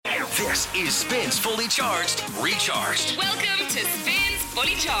This is Spins Fully Charged, Recharged. Welcome to Spins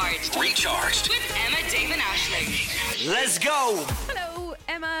Fully Charged. Recharged. With Emma, Dave and Aisling. Let's go. Hello,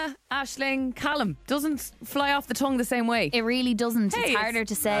 Emma, Aisling, Callum. Doesn't fly off the tongue the same way. It really doesn't. Hey, it's harder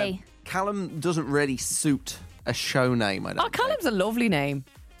to say. Callum doesn't really suit a show name, I don't think. Callum's a lovely name.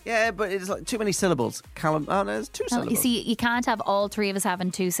 Yeah, but it's like too many syllables. Callum, oh no, there's two No, syllables. you see, you can't have all three of us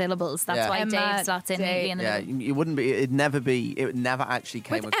having two syllables. That's Yeah. why Emma, Dave slots in Dave. neatly in the yeah, middle. you wouldn't be, it would never actually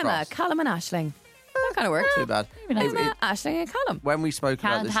came With across. Emma, Callum and Aisling. That kind of works. Too bad. Emma, Aisling and Callum. When we spoke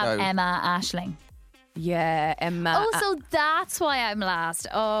about Can't the have show, Emma Aisling. Yeah, Emma. Oh, so that's why I'm last.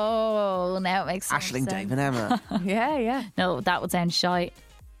 Oh, now it makes sense. Aisling, Dave and Emma. yeah. No, that would sound shite.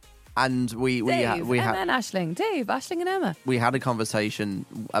 And we Dave, we Emma and Aisling. Dave, Aisling and Emma. we had a conversation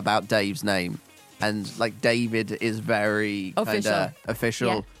about Dave's name, and like David is very Official. kinda official,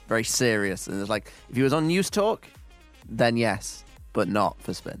 Yeah. very serious, and it's like if he was on News Talk, then yes, but not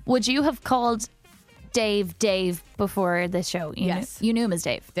for Spin. Would you have called Dave before this show? Yes. You knew him as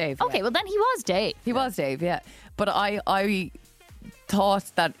Dave. Dave, Okay, yeah. well then he was Dave. He was Dave, yeah. But I thought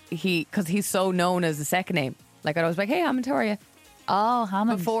that because he's so known as a second name. Like I was like, hey, Hammond, how are you? Oh,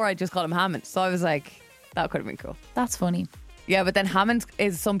 Hammond. Before I just called him Hammond. So I was like, that could have been cool. That's funny. Yeah, but then Hammond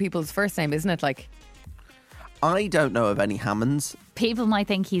is some people's first name, isn't it? Like, I don't know of any Hammonds. People might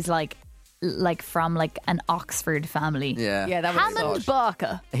think he's like from like an Oxford family. Yeah, that was Hammond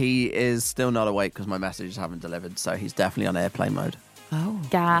Barker. He is still not awake because my messages haven't delivered, so he's definitely on airplane mode.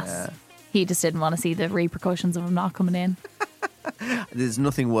 Gas. He just didn't want to see the repercussions of him not coming in. There's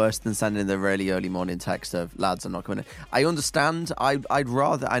nothing worse than sending the really early morning text of lads, I'm not coming in. I understand. I'd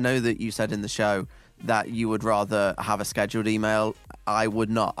rather. I know that you said in the show that you would rather have a scheduled email. I would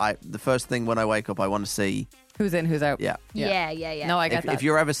not. The first thing when I wake up, I want to see. who's in, who's out? Yeah. Yeah. No, I get that. If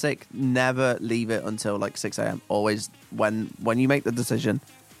you're ever sick, never leave it until like 6 a.m. Always, when you make the decision,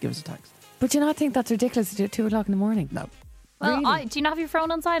 give us a text. But do you not think that's ridiculous to do at 2 o'clock in the morning? No. Well, Really? do you not have your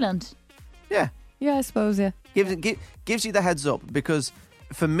phone on silent? Yeah. Yeah, I suppose, yeah. Gives you the heads up, because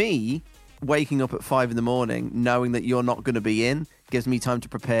for me, waking up at 5 in the morning, knowing that you're not going to be in, gives me time to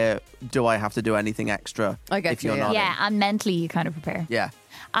prepare. Do I have to do anything extra I get if you, you're yeah. not Yeah, in? and mentally you kind of prepare. Yeah.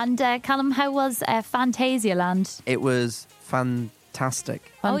 And Callum, how was Phantasialand? It was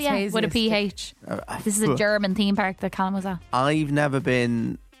fantastic. Oh yeah, with a Fantasiastic. PH. This is a German theme park that Callum was at. I've never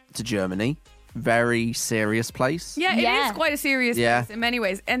been to Germany. Very serious place. Yeah, it Yeah. is quite a serious Yeah. place in many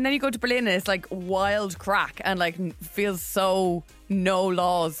ways. And then you go to Berlin and it's like wild crack and like feels so no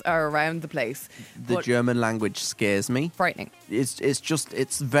laws are around the place. The But German language scares me. frightening.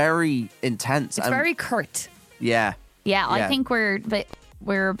 It's very intense. It's and- very curt. yeah. Yeah, I Yeah. think we're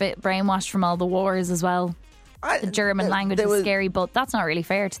a bit brainwashed from all the wars as well. The German language there is was- scary, but that's not really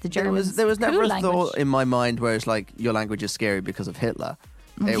fair to the There Germans. was never Cool a language. thought in my mind where it's like your language is scary because of Hitler.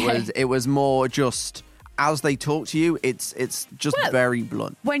 It was more just as they talk to you. It's just Well, very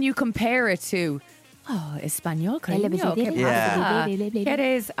blunt. When you compare it to, español, cariño, ¿qué Yeah. pasa?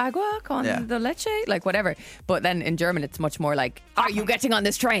 ¿Quieres agua con Yeah. the leche? Like whatever. But then in German, it's much more like, are you getting on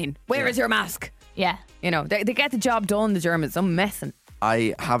this train? Where is your mask? Yeah. You know, they get the job done, the Germans. I'm messing.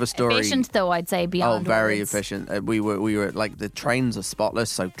 I have a story. Efficient though, I'd say, Oh, beyond very words. efficient. We were like the trains are spotless,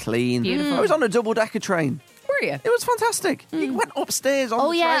 so clean. Beautiful. I was on a double decker train. Were you? It was fantastic. You went upstairs on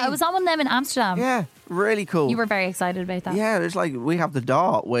Oh the yeah, train. I was on one of them in Amsterdam. Yeah, really cool. You were very excited about that. Yeah, it's like we have the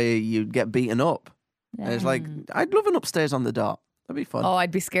Dart where you get beaten up. And it's like I'd love an upstairs on the Dart. That'd be fun. Oh,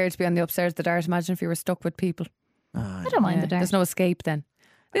 I'd be scared to be on the upstairs of the Dart. Imagine if you were stuck with people. I don't mind Yeah, the dark. There's no escape then.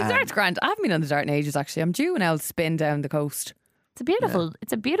 The Dart's grand. I haven't been on the Dart in ages, actually. I'm due an old spin down the coast.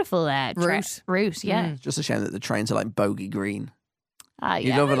 It's a beautiful route. Yeah. It's just a shame that the trains are like bogey green. Yeah.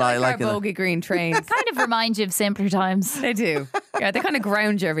 You love it Like like our a- bogey green trains. Kind of remind you of simpler times. They do. Yeah, they kind of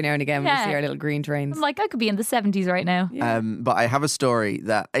ground you every now and again when you Yeah. see our little green trains. I'm like, I could be in the 70s right now. But I have a story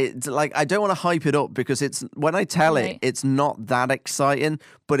that it's like I don't want to hype it up because it's when I tell Right. it, it's not that exciting,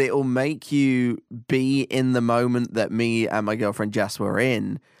 but it'll make you be in the moment that me and my girlfriend Jess were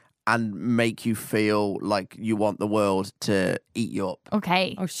in, and make you feel like you want the world to eat you up.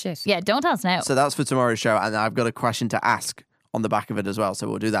 Okay. Oh, shit. Yeah, don't tell us now. So that's for tomorrow's show, and I've got a question to ask on the back of it as well. So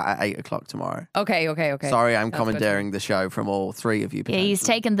we'll do that at 8 o'clock tomorrow. Okay. Sorry, I'm That's commandeering the show from all three of you. Yeah, he's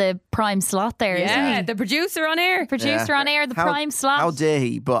potentially. taking the prime slot there, Yeah, isn't he? the producer on air. Producer on air, the How- prime slot. How dare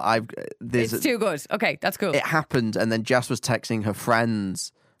he? But It's too good. Okay, that's cool. it happened, and then Jess was texting her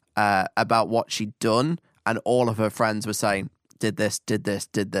friends about what she'd done, and all of her friends were saying, did this.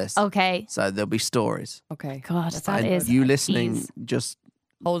 Okay. So there'll be stories. Okay. God, that And is. you listening, Jeez. just,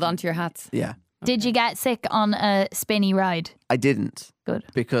 Hold on to your hats. yeah. Did you get sick on a spinny ride? I didn't. Good.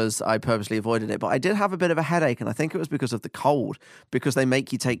 because I purposely avoided it. But I did have a bit of a headache, and I think it was because of the cold, because they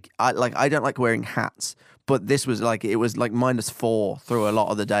make you take. I don't like wearing hats, but this was like it was like -4 through a lot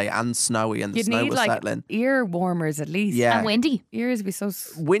of the day and snowy, and the You'd snow need was like settling. ear warmers at least. Yeah. And windy. Ears would be so.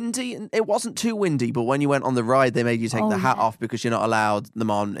 Windy, and it wasn't too windy, but when you went on the ride, they made you take the hat off because you're not allowed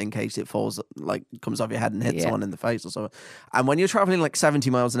them on in case it falls, like comes off your head and hits someone in the face or something. And when you're traveling like 70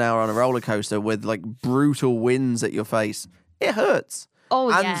 miles an hour on a roller coaster with like brutal winds at your face, it hurts. Oh,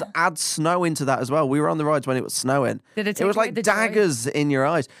 and yeah. add snow into that as well. We were on the rides when it was snowing. Did it It was take away like the joy? daggers in your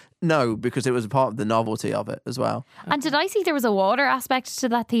eyes. No, because it was part of the novelty of it as well. And did I see there was a water aspect to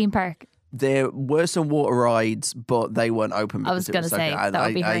that theme park? There were some water rides, but they weren't open. I was because it gonna say, so that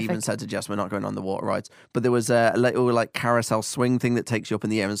would be I even horrific. said to Jess, we're not going on the water rides. But there was a little like carousel swing thing that takes you up in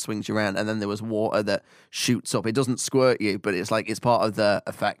the air and swings you around, and then there was water that shoots up. It doesn't squirt you, but it's like it's part of the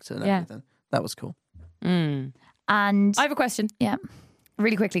effect and Yeah. everything. That was cool. And I have a question. yeah.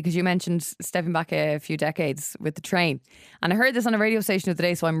 Really quickly, because you mentioned stepping back a few decades with the train. And I heard this on a radio station the other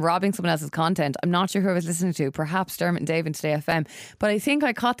day, so I'm robbing someone else's content. I'm not sure who I was listening to, perhaps Dermot and Dave in Today FM. But I think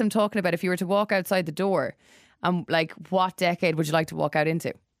I caught them talking about if you were to walk outside the door, like what decade would you like to walk out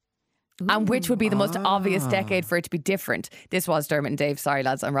into? And which would be the most obvious decade for it to be different? This was Dermot and Dave. Sorry,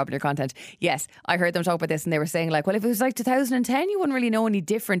 lads, I'm robbing your content. Yes, I heard them talk about this and they were saying like, well, if it was like 2010, you wouldn't really know any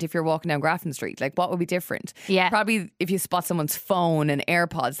different if you're walking down Grafton Street. Like, what would be different? Yeah. Probably if you spot someone's phone and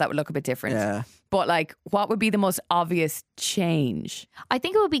AirPods, that would look a bit different. Yeah. But like, what would be the most obvious change? I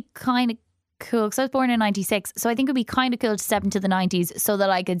think it would be kind of cool because I was born in 96. So I think it would be kind of cool to step into the 90s so that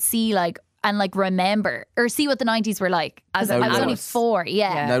I could see like, and like remember or see what the 90s were like. As I was only Lewis. 4.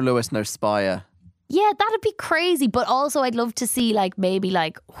 Yeah. No Lewis, no Spire. Yeah, that'd be crazy. But also I'd love to see like maybe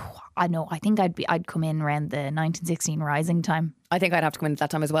like, I know, I think I'd come in around the 1916 Rising time. I think I'd have to come in at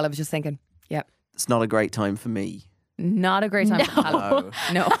that time as well. I was just thinking, yeah, It's not a great time for me. not a great time. For Halloween.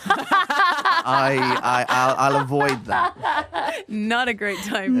 No, I'll avoid that. not a great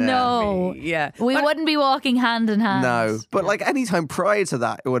time. No. Yeah. We wouldn't be walking hand in hand. No, but like any time prior to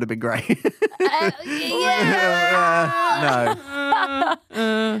that, it would have been great. No.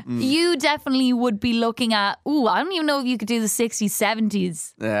 You definitely would be looking at, I don't even know if you could do the 60s,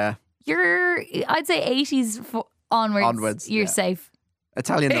 70s. Yeah. I'd say 80s onwards. You're yeah. safe.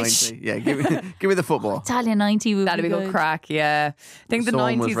 Italian 90. Yeah, give me the football. Italian 90 would That'd be good. good crack, yeah. I think the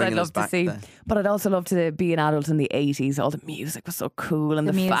Someone was 90s I'd ringing us love to back see. there. But I'd also love to be an adult in the 80s. All the music was so cool and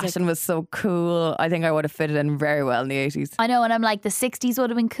The the music. fashion was so cool. I think I would have fitted in very well in the 80s. I know, and I'm like, the 60s would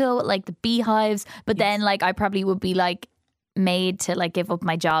have been cool, with, like the beehives, but then like I probably would be like made to like give up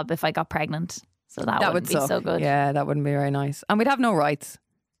my job if I got pregnant. So that would would be suck. so good. Yeah, that wouldn't be very nice. And we'd have no rights.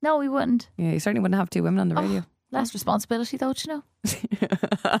 No, we wouldn't. Yeah, you certainly wouldn't have 2 women on the radio. Less responsibility though, do you know?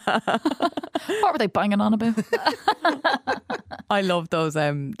 What were they banging on about? I love those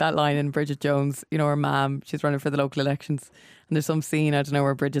that line in Bridget Jones, you know, her mum, she's running for the local elections and there's some scene, I don't know,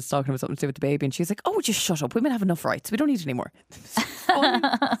 where Bridget's talking about something to do with the baby and she's like, oh, just shut up, women have enough rights, we don't need any more.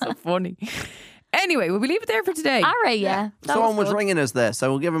 So funny. Anyway, will we leave it there for today? All right, yeah. That Someone was good. ringing us there, so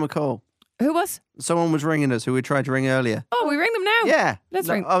we'll give him a call. Who was? Someone was ringing us who we tried to ring earlier. Oh, we ring them now. Yeah. Let's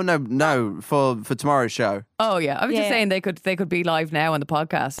No- ring. Oh no, for tomorrow's show. Oh yeah, I was just Yeah. saying they could be live now on the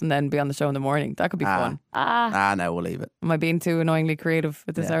podcast and then be on the show in the morning. That could be fun. No, we'll leave it. Am I being too annoyingly creative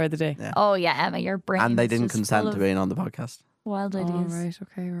at this hour of the day? Yeah. Oh yeah, Emma, your brain. And they is didn't just consent full to of being on the podcast. wild All ideas. right,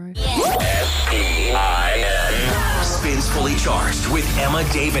 okay, right. Spins Fully Charged with Emma,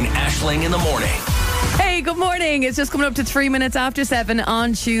 Dave, and Ashling in the morning. Hey, good morning. It's just coming up to 3 minutes after 7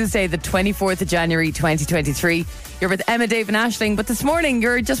 on Tuesday, the 24th of January, 2023. You're with Emma, Dave, and Ashling, but this morning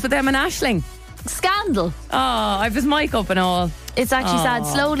you're just with Emma and Ashling. Scandal. Oh, I've his mic up and all. It's actually sad.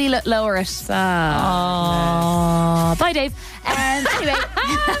 Slowly lower it. Sad. Bye, Dave. Anyway,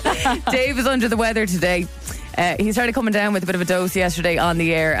 Dave is under the weather today. He started coming down with a bit of a dose yesterday on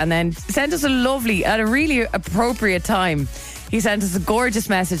the air and then sent us a lovely, at a really appropriate time, he sent us a gorgeous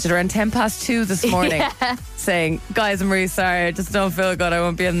message at around 2:10 this morning saying, guys, I'm really sorry, I just don't feel good, I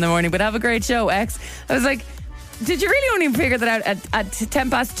won't be in the morning, but have a great show, X. I was like, did you really only figure that out at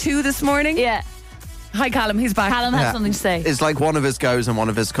 2:10 this morning? yeah. Hi Callum, he's back. Callum has Yeah. something to say. It's like one of us goes and one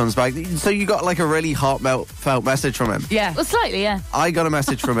of us comes back. So you got like a really heartfelt message from him. Yeah. Well, slightly, yeah. I got a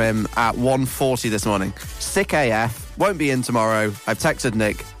message from him at 1:40 this morning. Sick AF, won't be in tomorrow. I've texted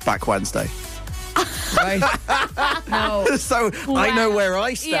Nick, back Wednesday. Right. No. So I know where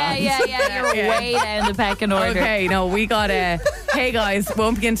I stand. Yeah. You're Yeah. way down the pecking order. Okay, no, we got hey guys,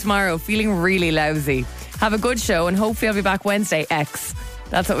 won't begin tomorrow, feeling really lousy. Have a good show and hopefully I'll be back Wednesday, X.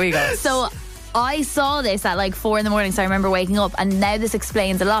 That's what we got. So I saw this at like 4 a.m, so I remember waking up, and now this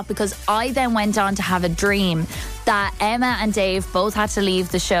explains a lot because I then went on to have a dream that Emma and Dave both had to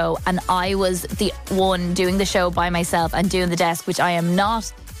leave the show, and I was the one doing the show by myself and doing the desk, which I am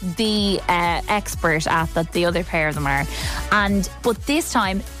not the expert at that the other pair of them are. But this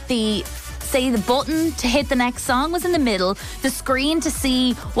time, the button to hit the next song was in the middle. The screen to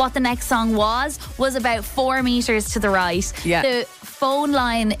see what the next song was about 4 meters to the right. Yeah. The phone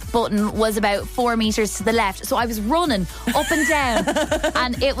line button was about 4 meters to the left. So I was running up and down,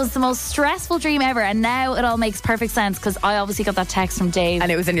 and it was the most stressful dream ever. And now it all makes perfect sense because I obviously got that text from Dave.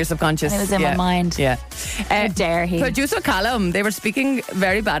 And it was in your subconscious. And it was in my mind. Yeah. How dare he? Producer Callum, they were speaking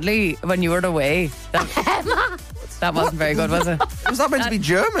very badly when you were away. That wasn't very good, was it? Was that meant to be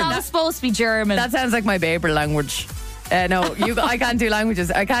German? That was supposed to be German. That sounds like my Babel language. No, I can't do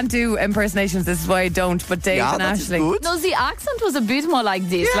languages. I can't do impersonations. This is why I don't. But Dave and that's Aisling. good. No, the accent was a bit more like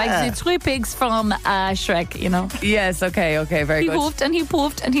this, Yeah. like the three pigs from Shrek, you know. Yes, okay, very He good. hoofed and he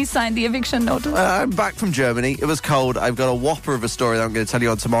poofed and he signed the eviction notice. I'm back from Germany. It was cold. I've got a whopper of a story that I'm going to tell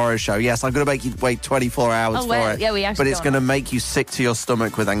you on tomorrow's show. Yes, I'm going to make you wait 24 hours Oh, well, for it. yeah, we actually But it's don't going to make you sick to your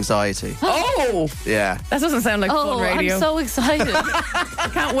stomach with anxiety. Oh, Yeah. that doesn't sound like Oh, fun radio. I'm so excited. I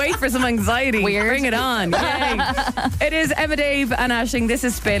can't wait for some anxiety. Weird. Bring it on. Yay. It is Emma, Dave and Aisling. This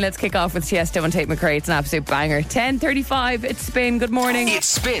is Spin. Let's kick off with Tiesto and Tate McRae. It's an absolute banger. 10:35. It's Spin. Good morning. It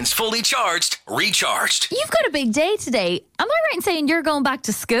spins fully charged, recharged. You've got a big day today. Am I right in saying you're going back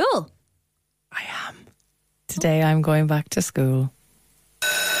to school? I am. Today I'm going back to school.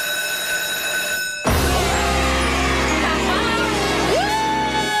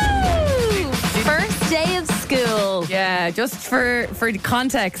 First day of school. Yeah, just for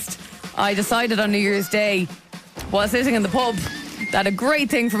context, I decided on New Year's Day while sitting in the pub that a great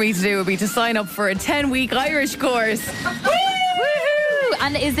thing for me to do would be to sign up for a 10-week Irish course. Woohoo!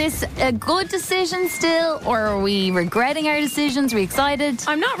 And is this a good decision still, or are we regretting our decisions? Are we excited?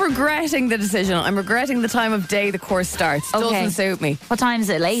 I'm not regretting the decision. I'm regretting the time of day the course starts. Okay. Doesn't suit me. What time is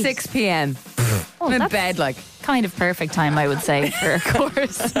it? Late? 6 p.m. Oh, I'm in that's bed, like. kind of perfect time, I would say, for a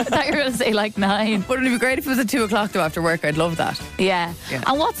course. I thought you were going to say like 9. Wouldn't it be great if it was at 2 o'clock though after work? I'd love that. Yeah. Yeah.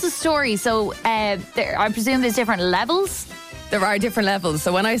 And what's the story? So I presume there's different levels. There are different levels.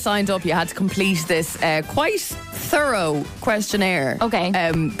 So when I signed up, you had to complete this quite thorough questionnaire. Okay.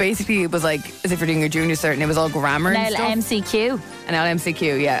 Basically, it was like as if you're doing your junior cert, and it was all grammar and stuff. MCQ. An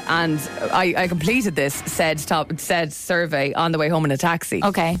LMCQ, yeah. And I completed this said survey on the way home in a taxi.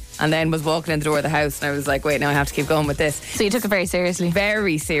 Okay. And then was walking in the door of the house, and I was like, wait, now I have to keep going with this. So you took it very seriously.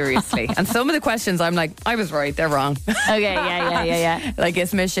 Very seriously. And some of the questions, I'm like, I was right, they're wrong. Okay, yeah. Like,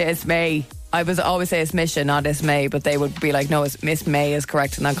 it's Misha, it's May. I was always say it's Misha, not it's May, but they would be like, no, it's Miss May is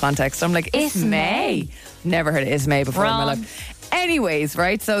correct in that context. So I'm like, it's May. Never heard of Is May before in my Wrong. life. Anyways,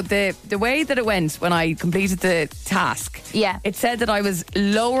 right, so the way that it went when I completed the task, Yeah. it said that I was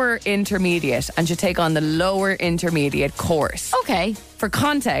lower intermediate and should take on the lower intermediate course. Okay. For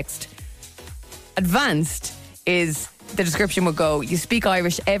context, advanced is, the description would go, you speak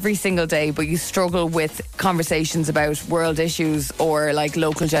Irish every single day, but you struggle with conversations about world issues or like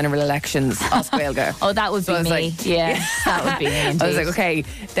local general elections. Oscailga. Oh, that would So I be was me. like- Yeah, that would be me indeed. I was like, okay,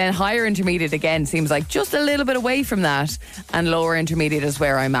 then higher intermediate again seems like just a little bit away from that, and lower intermediate is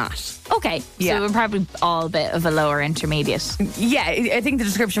where I'm at. Okay, Yeah. so we're probably all a bit of a lower intermediate. Yeah, I think the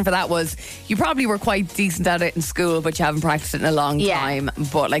description for that was you probably were quite decent at it in school, but you haven't practiced it in a long Yeah. time,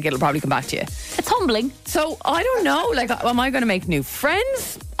 but like it'll probably come back to you. It's humbling. So I don't know, like, am I going to make new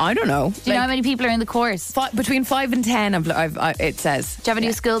friends? I don't know. Do you know how many people are in the course? Between 5 and 10, it says. Do you have a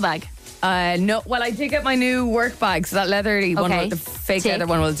new school bag? No, well, I did get my new work bag, so that leathery one, Okay. the fake Tick. leather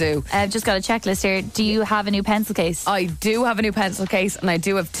one will do. I've just got a checklist here. Do you have a new pencil case? I do have a new pencil case, and I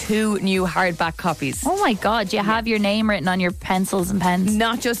do have 2 new hardback copies. Oh my God, do you have your name written on your pencils and pens?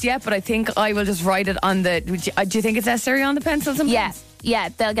 Not just yet, but I think I will just write it on the. Do you think it's necessary on the pencils and Yeah, pens? yeah,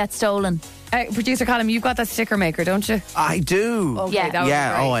 they'll get stolen. Producer Callum, you've got that sticker maker, don't you? I do. Okay, Yeah. that would be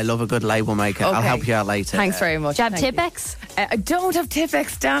Yeah. great. Oh, I love a good label maker. I'll Okay. help you out later. Thanks very much. Do you have Thank Tipex? I don't have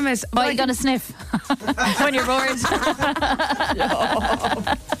Tipex, damn it. Oh, you're going to sniff when you're bored.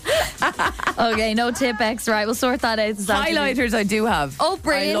 Okay, no Tipex. Right, we'll sort that out this afternoon. Highlighters I do have. Oh,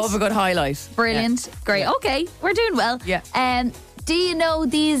 brilliant. I love a good highlight. Brilliant. Great. Yeah. Okay, we're doing well. Yeah. Do you know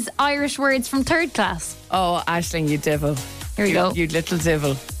these Irish words from 3rd class? Oh, Aisling, you devil. Here we go. You little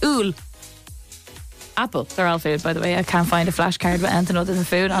devil. Ool. Apple. They're all food, by the way. I can't find a flashcard with anything other than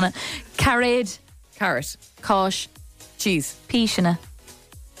food on it. Carrade, Carrot. cosh, Cheese. peashina.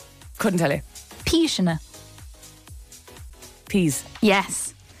 Couldn't tell you. Peashina. Peas.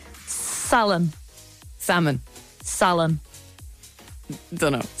 Yes. Salon. Salmon. Salon.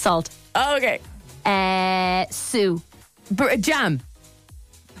 Don't know. Salt. Okay. Sue. Jam.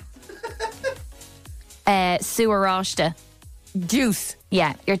 Suarashta. Juice.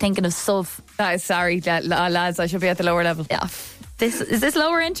 Yeah, you're thinking of Suv. That is sorry, lads. I should be at the lower level. Yeah. Is this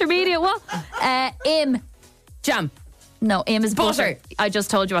lower intermediate? What? Im. Jam. No, Im is butter. Butter. I just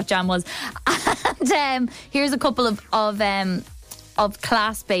told you what jam was. And here's a couple of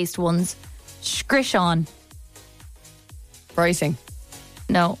class-based ones. Scrishon. Writing.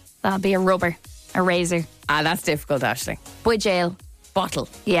 No, that'd be a rubber, a razor. That's difficult, Aisling. Budjail. Bottle.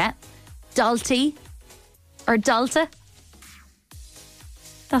 Yeah. Dalty or Dalta.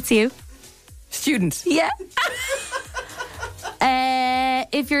 That's you. Student. Yeah.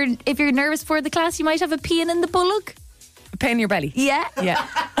 If you're nervous for the class, you might have a peeing in the bullock. Pain in your belly. Yeah. Yeah.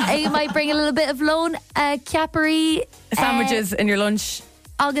 You might bring a little bit of loan, Capri. Sandwiches in your lunch.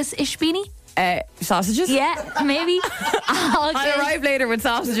 August Ishbini. Sausages. Yeah, maybe. I arrive later with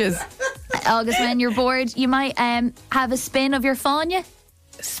sausages. August, when you're bored, you might have a spin of your fáine.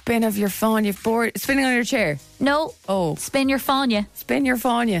 Spin of your phone. You've bored. Spinning on your chair. No. Oh. Spin your fáine. Spin your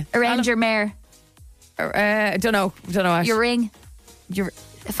phone. Around your mare. Don't know. Ash. Your ring. Your.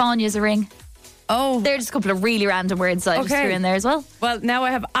 Fáine is a ring. Oh. They're just a couple of really random words that I just threw in there as well. Well, now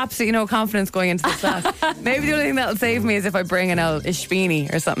I have absolutely no confidence going into this class. Maybe the only thing that'll save me is if I bring an El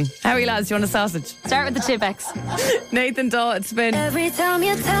Ishbini or something. How are you, lads? Do you want a sausage? Start with the Tipex. Nathan Daw at Spin. Every time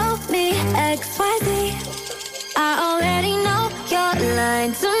you tell me XYZ, I already know you're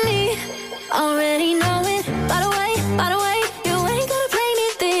lying to me. Already know it. By the way, you ain't gonna play me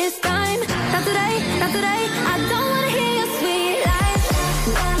this time. Not today, not today. I don't wanna hear your sweet lies.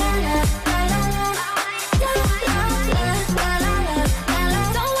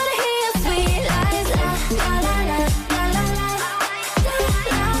 Don't wanna hear your sweet lies.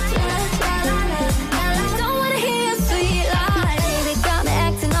 Don't wanna hear your sweet lies. Baby, got me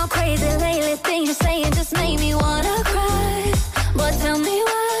acting all crazy lately. Things you're saying just made me wanna cry. But tell me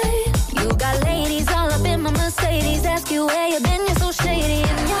why. You got ladies all up in my Mercedes. Ask you where you been, you're so shady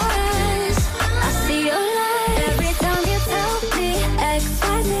in your eyes. I see your lies. Every time you tell me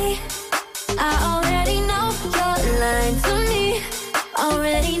XYZ, I already know you're lying to me.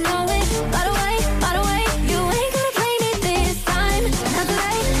 Already know it. By the way, you ain't gonna play me this time. Not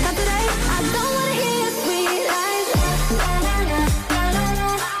today, not today. I don't wanna hear your sweet lies.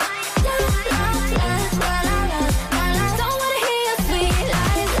 Don't wanna hear your sweet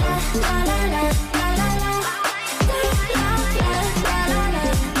lies.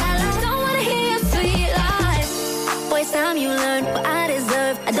 Don't wanna hear your sweet lies. Boy, it's time you learn what I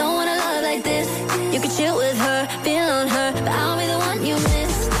deserve. I don't wanna love like this. You can chill with her, feel on her, but I'll be the one you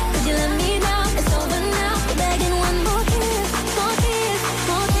miss. Could you let me down? It's over now. You're begging one more kiss, more kiss,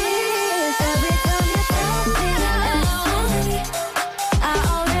 more kiss. Every time you tell me XYZ, I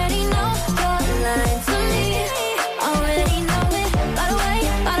already know you're lying to me. Already know it. By the way,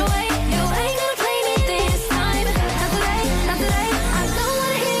 you ain't gonna play me this time. Not today, not today. I don't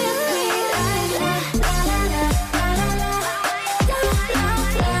wanna hear your sweet lies.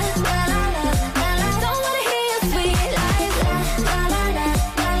 Don't wanna hear your sweet lies.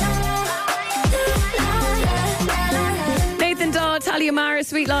 Nathan Daw, Talia Mara,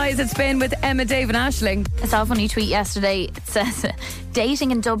 Sweet Lies at Spin with Emma, Dave and Aisling. I saw a funny tweet yesterday. It says,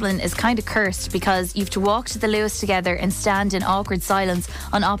 dating in Dublin is kind of cursed because you have to walk to the Lewis together and stand in awkward silence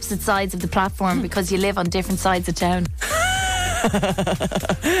on opposite sides of the platform because you live on different sides of town.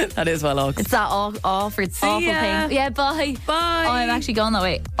 That is well awkward. It's that awful ya. thing. Yeah, bye. Bye. Oh, I'm actually going that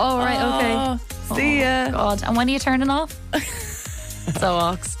way. Oh, right, okay. See ya. God. And when are you turning off? So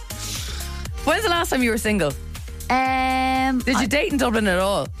ox. When's the last time you were single? Did you date in Dublin at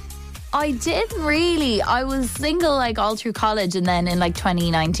all? I didn't really. I was single like all through college and then in like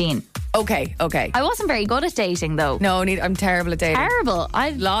 2019. Okay. I wasn't very good at dating though. No, I'm terrible at dating. Terrible. I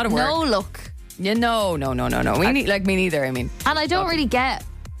Lot of work. no luck. Yeah, no. Me neither, I mean. And I don't really get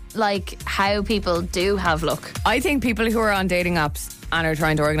like how people do have luck. I think people who are on dating apps and are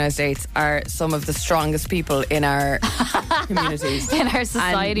trying to organise dates are some of the strongest people in our communities. In our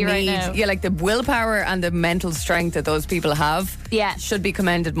society right now. Yeah, like the willpower and the mental strength that those people have should be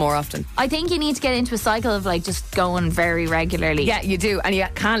commended more often. I think you need to get into a cycle of like just going very regularly. Yeah, you do. And you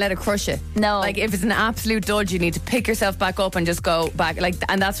can't let it crush you. No. Like if it's an absolute dud, you need to pick yourself back up and just go back. Like,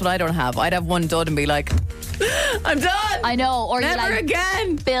 and that's what I don't have. I'd have one dud and be like, I'm done. I know. Or Never you like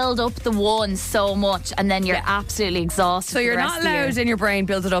again. build up the one so much and then you're absolutely exhausted. So you're not allowed in your brain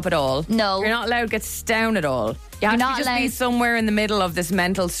build it up at all. No. You're not allowed get down at all. You have not to just be allowed- somewhere in the middle of this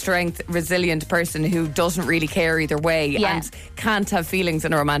mental strength, resilient person wwho doesn't really care either way and can't have feelings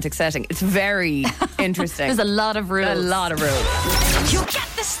in a romantic setting. It's very interesting. There's a lot of rules. A lot of rules. You get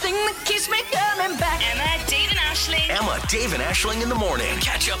this thing that keeps me coming back. Emma, Dave and Aisling. Aisling. Emma, Dave and Aisling in the morning.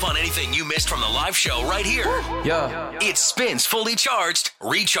 Catch up on anything you missed from the live show right here. Yeah. It spins fully charged,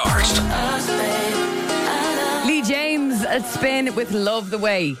 recharged. Lee James at Spin with Love the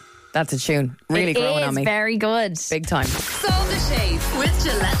Way. That's a tune. Really growing on me. Very good. Big time. Solve the shave with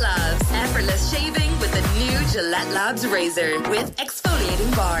Gillette Labs. Effortless shaving with the new Gillette Labs razor with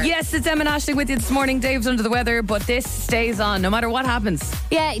exfoliating bar. Yes, it's Emma and Ashley with you this morning. Dave's under the weather, but this stays on no matter what happens.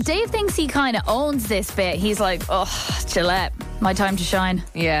 Yeah, Dave thinks he kind of owns this bit. He's like, oh, Gillette, my time to shine.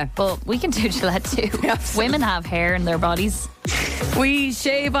 Yeah. But we can do Gillette too. Absolutely. Women have hair in their bodies. We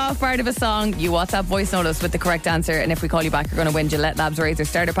shave off part of a song. You WhatsApp voice note us with the correct answer, and if we call you back, you're going to win Gillette Labs Razor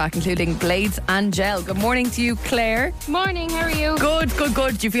Starter Pack, including blades and gel. Good morning to you, Claire. Morning, how are you? Good.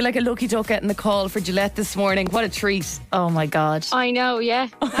 Do you feel like a lucky duck getting the call for Gillette this morning? What a treat. Oh my God. I know, yeah,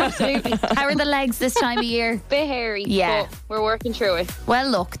 absolutely. How are the legs this time of year? Bit hairy, Yeah. but we're working through it. Well,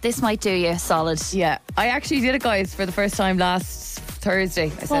 look, this might do you solid. Yeah, I actually did it, guys, for the first time last Thursday.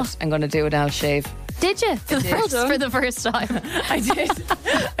 I said, What? I'm going to do it now, shave. Did you? For the first time. I did.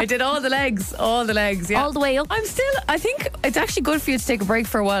 I did all the legs, yeah. All the way up. I think it's actually good for you to take a break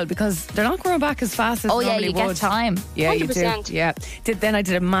for a while because they're not growing back as fast as Oh, yeah, normally you would. get time. Yeah, you do. 100%. Yeah. Then I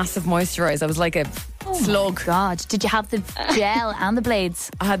did a massive moisturize. I was like a slug. Oh God. Did you have the gel and the blades?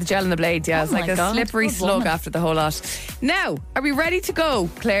 I had the gel and the blades, yeah. I was Oh like my a God, slippery good slug woman. after the whole lot. Now, are we ready to go,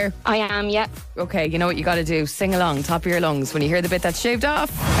 Claire? I am, yeah. Okay, you know what you got to do. Sing along, top of your lungs when you hear the bit that's shaved off.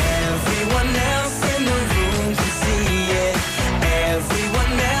 Everyone else in the room can see it.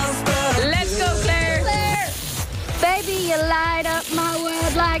 Everyone else but Let's go, Claire. Baby, you light up my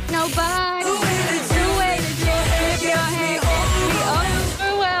world like nobody. The way that you lift your hand gets me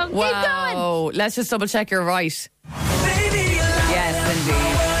overwhelmed. Wow. Let's just double check you're right. baby, you light Yes,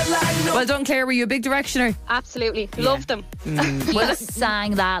 indeed. like no Well done, Claire. Were you a big directioner? Absolutely, love them. You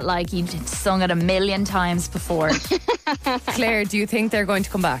sang that like you'd sung it a million times before. Claire, do you think they're going to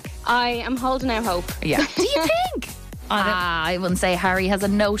come back? I am holding out hope. Yeah. Do you think? I wouldn't say Harry has a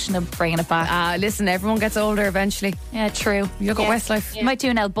notion of bringing it back. Listen, everyone gets older eventually. Yeah, true. You look at Westlife. You might do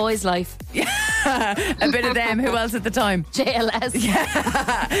an El Boys Life. A bit of them. Who else at the time?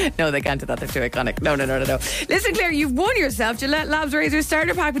 JLS. No, they can't do that. They're too iconic. No. Listen, Claire, you've won yourself Gillette Labs Razor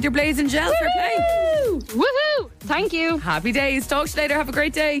Starter Pack with your blades and gel. Fair play. Woohoo! Thank you. Happy days. Talk to you later. Have a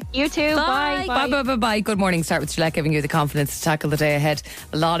great day. You too. Bye. Bye. Bye. Good morning. Start with Gillette, giving you the confidence to tackle the day ahead.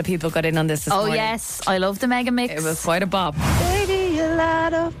 A lot of people got in on this Oh, morning. yes. I love the Mega Mix. It was quite a bop. baby, you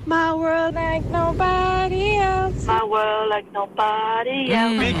light up my world like nobody else. My world like nobody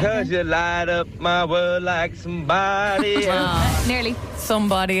else. Because you light up my world like somebody else. Nearly.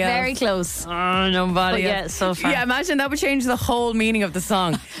 Somebody else. Very close. Nobody But yeah, else. so far. Yeah, imagine that would change the whole meaning of the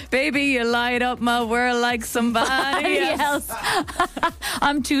song. Baby, you light up my world like somebody else.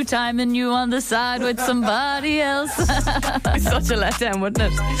 I'm two-timing you on the side with somebody else. It's such a letdown,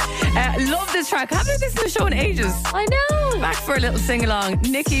 wouldn't it? Love this track. Haven't listened to the show in ages. I know. Back for a little sing along.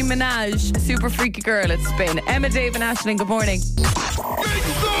 Nicki Minaj, Super Freaky Girl at Spin. Emma, Dave, and Aisling, good morning.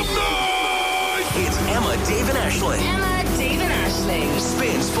 It's Emma, Dave and Aisling. Emma, Dave and Aisling.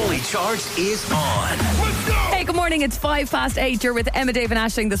 Spins fully charged is on. Hey, good morning. It's 8:05. You're with Emma, Dave, and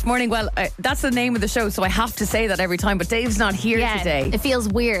Aisling this morning. Well, that's the name of the show, so I have to say that every time. But Dave's not here today. It feels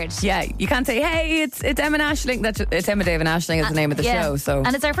weird. Yeah, you can't say, "Hey, it's Emma and Aisling." It's Emma, Dave, and Aisling is the name of the show. So,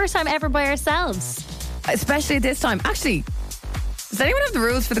 And it's our first time ever by ourselves. especially at this time. Actually, does anyone have the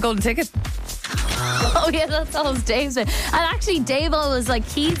rules for the golden ticket? Oh yeah, that's always Dave's bit. And actually Dave always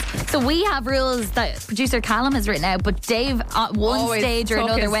so we have rules that producer Callum has written out, but Dave at one Always stage or took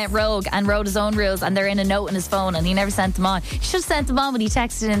another his- went rogue and wrote his own rules, and they're in a note in his phone, and he never sent them on. He should have sent them on when he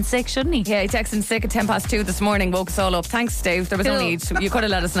texted in sick, shouldn't he? Yeah, he texted in sick at 2:10 this morning. Woke us all up. Thanks, Dave. There was no Cool. need. You could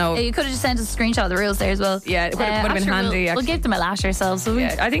have let us know. You could have just sent us a screenshot of the rules there as well. Yeah, it would have been sure handy, We'll actually. give them a lash ourselves. will we?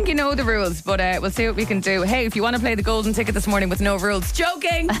 Yeah, I think you know the rules, but we'll see what we can do. Hey, if you want to play the golden ticket this morning with no rules,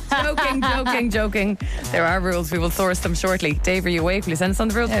 joking. There are rules. We will source them shortly. Dave, are you awake? Will you send us on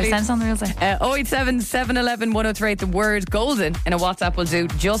the rules, Yeah, please? send us on the rules there. 087 711 1038. The word golden in a WhatsApp will do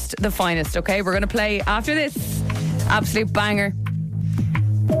just the finest. Okay, we're going to play after this absolute banger.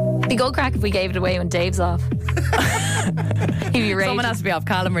 It'd be good crack if we gave it away when Dave's off. He'd be raging. Someone has to be off,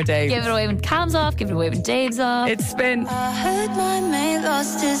 Callum or Dave. Give it away when Callum's off, give it away when Dave's off. It's Spin. I heard my mate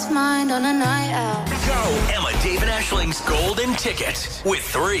lost his mind on a night out. Go! Emma, Dave and Aisling's golden ticket with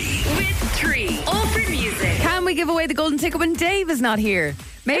 3. With 3. All for music. Can we give away the golden ticket when Dave is not here?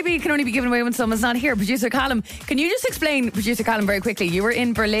 Maybe it can only be given away when someone's not here. Producer Callum, can you just explain, Producer Callum, very quickly? You were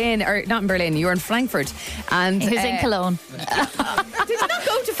in Berlin, or not in Berlin, you were in Frankfurt. And He was in Cologne. Did you not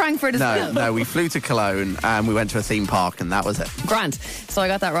go to Frankfurt as well? No, we flew to Cologne and we went to a theme park and that was it. Grand. So I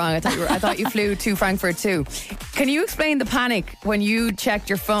got that wrong. I thought you flew to Frankfurt too. Can you explain the panic when you checked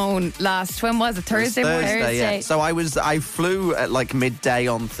your phone last, when was it? Thursday morning? Thursday, yeah. So I flew at like midday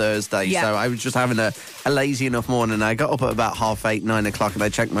on Thursday. Yeah. So I was just having a lazy enough morning. I got up at about 8:30, 9 o'clock and I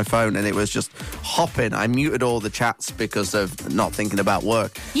checked my phone and it was just hopping. I muted all the chats because of not thinking about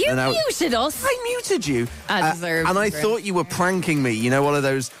work. You And muted us. I muted you. I deserve and I it. thought you were pranking me. You know, one of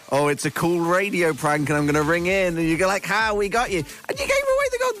those, oh, it's a cool radio prank and I'm going to ring in. And you go like, how we got you. And you gave away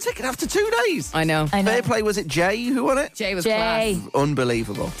the golden ticket after 2 days. I know. Fair play, was it Jay who won it? Jay was Jay. class.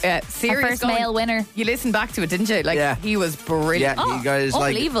 Unbelievable. Serious first going. male winner. You listened back to it, didn't you? Like, Yeah. he was brilliant. Yeah, you guys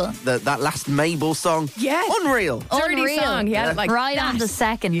like unbelievable. that last Mabel song. Yes. Unreal. Dirty Unreal. song. He had it like right that. on the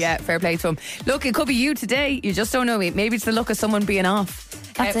second. Yeah, fair play to him. Look, it could be you today. You just don't know it. Maybe it's the luck of someone being off.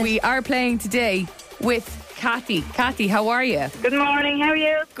 That's it. We are playing today with Kathy. Kathy, how are you? Good morning, how are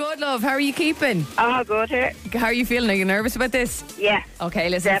you? Good, love. How are you keeping? Oh, good here. How are you feeling? Are you nervous about this? Yeah. Okay,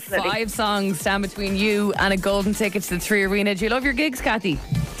 listen. Definitely. 5 songs stand between you and a golden ticket to the 3 Arena. Do you love your gigs, Kathy?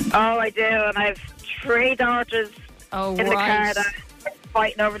 Oh, I do, and I have 3 daughters Oh, in the car right. that are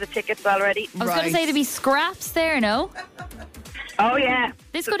fighting over the tickets already. I was going to say to be scraps there, no? Oh, yeah.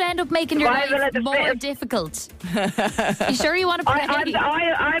 This could end up making your Survival life at the more fittest. difficult. You sure you want to play?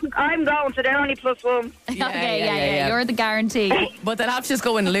 I'm going, so they're only +1. Yeah. You're the guarantee. But they'll have to just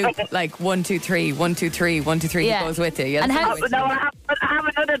go in loop, like 1, 2, 3, 1, 2, 3, 1, 2, 3. Yeah. He goes with you. Yeah, And that's how- the way to No, do it. I have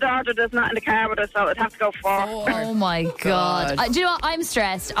another daughter that's not in the car with us, so it'd have to go 4. Oh my God. Do you know what? I'm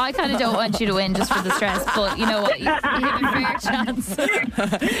stressed. I kind of don't want you to win just for the stress, but you know what? You have a fair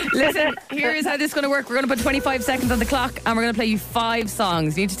chance. Listen, here's how this is going to work. We're going to put 25 seconds on the clock and we're going to play you 5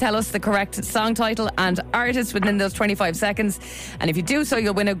 songs. You need to tell us the correct song title and artist within those 25 seconds. And if you do so,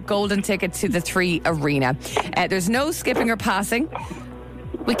 you'll win a golden ticket to the 3 Arena. There's no skipping or passing.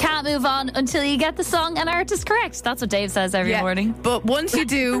 We can't move on until you get the song and artist correct. That's what Dave says every morning. But once you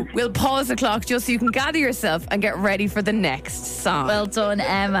do, we'll pause the clock just so you can gather yourself and get ready for the next song. Well done,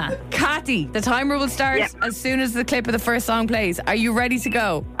 Emma. Kathy, the timer will start Yep. as soon as the clip of the first song plays. Are you ready to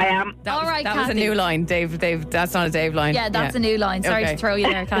go? I am. All right, that was a Kathy. new line, Dave. That's not a Dave line. Yeah, that's a new line. Sorry Okay. to throw you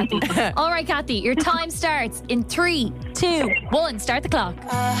there, Kathy. All right, Kathy, your time starts in 3, 2, 1. Start the clock.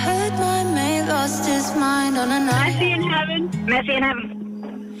 I heard my mate lost his mind on a night. Messi in heaven. Messi in heaven.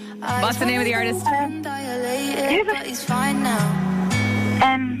 What's the name of the artist? Dilated, but he's fine now.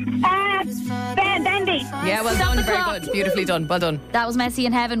 Bendy. Yeah, well Stop done. the Very clock. good. Beautifully done. Well done. That was Messi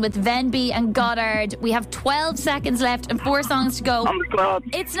in Heaven with Venby and Goddard. We have 12 seconds left and 4 songs to go. Oh my God.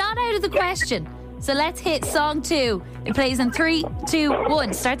 It's not out of the question. So let's hit song 2. It plays in 3, 2,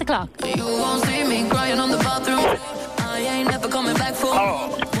 1. Start the clock. You won't see me crying on the bathroom. I ain't never coming back for.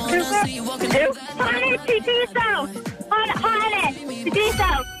 Wanna see you walking down that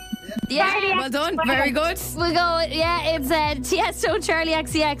Yeah. Well done. Very good. We go, yeah, it's Tiesto, Charlie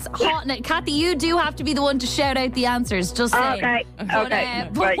XCX, Hot Net. Kathy, you do have to be the one to shout out the answers, just saying. Okay. But,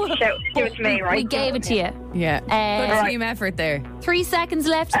 Right, give it to me, right? We gave it to you. Yeah. Good team effort there. 3 seconds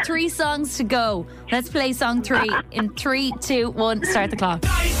left, 3 songs to go. Let's play song 3 in 3, 2, 1. Start the clock.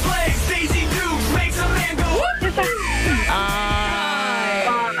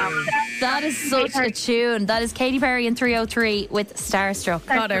 That is such a tune. That is Katy Perry in 303 with Starstruck.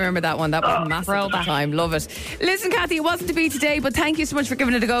 God, I remember that one. That was massive at the time. Love it. Listen, Kathy, it wasn't to be today, but thank you so much for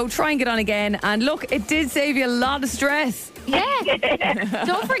giving it a go. Try and get on again. And look, it did save you a lot of stress. Yeah.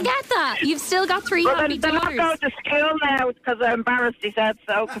 Don't forget that. You've still got 3 Well, happy they're not daughters. going to school now because they're embarrassed, he said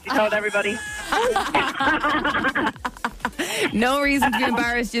so, because he told everybody. No reason to be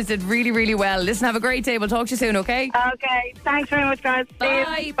embarrassed. Just did really, really well. Listen, have a great day. We'll talk to you soon, okay? Okay, thanks very much, guys.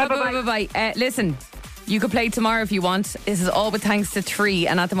 See you. Bye. Bye. Listen, you could play tomorrow if you want. This is all with thanks to 3,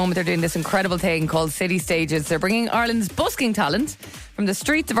 and at the moment they're doing this incredible thing called City Stages. They're bringing Ireland's busking talent from the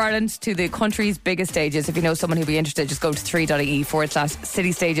streets of Ireland to the country's biggest stages. If you know someone who'd be interested, just go to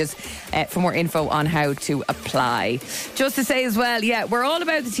 3.ie/City Stages for more info on how to apply. Just to say as well, yeah, we're all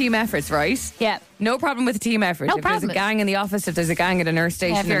about the team efforts, right? Yeah. No problem with the team effort. No if there's problem. a gang in the office, if there's a gang at a nurse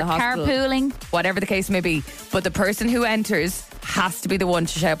station If you're in the hospital, carpooling. whatever the case may be. But the person who enters has to be the one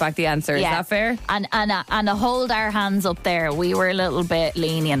to shout back the answer. Is that fair? And to hold our hands up there, we were a little bit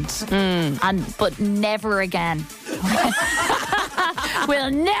lenient. But never again.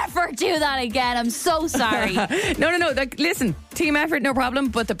 We'll never do that again. I'm so sorry. No. Like, listen, team effort, no problem.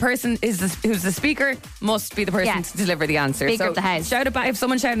 But the person who's the speaker must be the person to deliver the answer. Speaker of the house. Shout it back if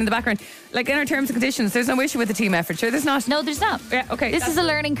someone's shouting in the background. Like in our terms and conditions, there's no issue with the team effort. Sure, there's not. No, there's not. Yeah, okay. This is a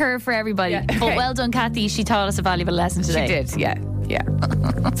learning curve for everybody. Yeah, okay. But well done, Kathy. She taught us a valuable lesson today. She did, yeah.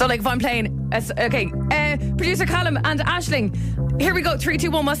 So like if I'm playing, producer Callum and Aisling, here we go. 3,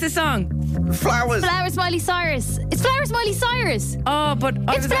 2, 1. What's this song? Flowers. Flowers, Miley Cyrus. It's Flowers, Miley Cyrus. Oh, but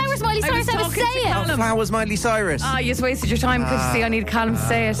It's Flowers, Miley Cyrus. I was saying. Flowers, Miley Cyrus. You just wasted your time because see, I need Callum to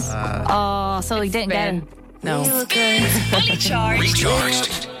say it. So he didn't get it. No. Fully charged.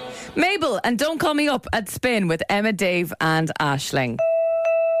 Recharged. Mabel and Don't Call Me Up at Spin with Emma, Dave, and Aisling.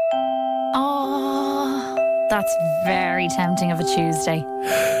 Oh, that's very tempting of a Tuesday.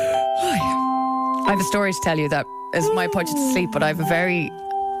 I have a story to tell you that might put you to sleep, but I'm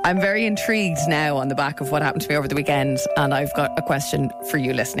very intrigued now on the back of what happened to me over the weekend, and I've got a question for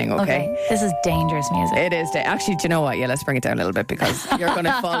you listening, okay? This is dangerous music. It is. Actually, do you know what? Yeah, let's bring it down a little bit because you're going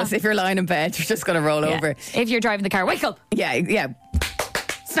to fall asleep. If you're lying in bed, you're just going to roll over. If you're driving the car, wake up. Yeah.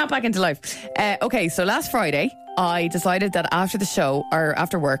 Snap back into life. Okay, so last Friday, I decided that after the show or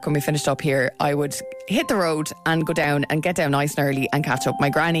after work, when we finished up here, I would hit the road and go down and get down nice and early and catch up with my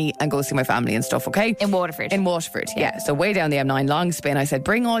granny and go see my family and stuff, okay? In Waterford. Yeah. So way down the M9, long spin. I said,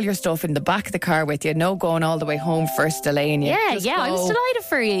 bring all your stuff in the back of the car with you. No going all the way home first, delaying you. Yeah, Just I go. was delighted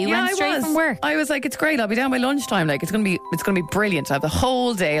for you. You went straight from work. I was like, it's great. I'll be down by lunchtime. Like, it's gonna be brilliant. I have the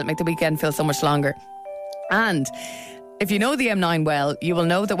whole day. It'll make the weekend feel so much longer. And if you know the M9 well, you will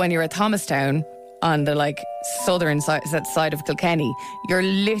know that when you're at Thomastown on the southern side of Kilkenny, you're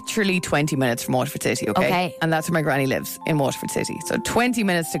literally 20 minutes from Waterford City, okay? And that's where my granny lives, in Waterford City. So 20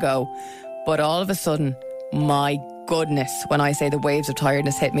 minutes to go. But all of a sudden, my goodness, when I say the waves of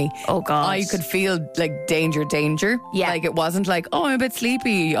tiredness hit me, oh God, I could feel like danger. Yeah. Like it wasn't like, oh, I'm a bit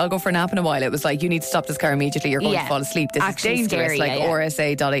sleepy, I'll go for a nap in a while. It was like, you need to stop this car immediately, you're going to fall asleep. This actually is dangerous. Scary,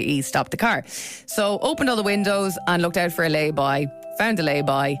 RSA.ie, stop the car. So opened all the windows and looked out for a lay-by, found a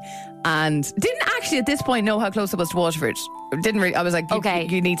lay-by, and didn't actually at this point know how close it was to Waterford. Didn't really. I was like,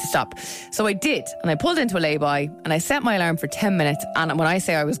 you need to stop. So I did, and I pulled into a lay-by and I set my alarm for 10 minutes, and when I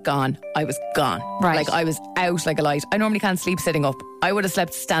say I was gone, I was gone. Right. Like I was out like a light. I normally can't sleep sitting up. I would have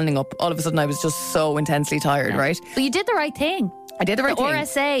slept standing up. All of a sudden I was just so intensely tired, right? But you did the right thing. I did the right thing.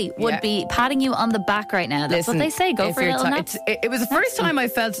 RSA would be patting you on the back right now. That's Listen, what they say. Go for a little nap. It was the first time I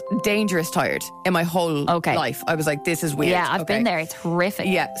felt dangerous tired in my whole life. I was like, this is weird. Yeah, I've been there. It's horrific.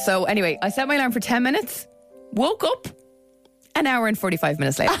 Yeah. So anyway, I set my alarm for 10 minutes, woke up an hour and 45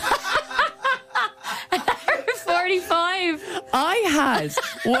 minutes later. 45. I had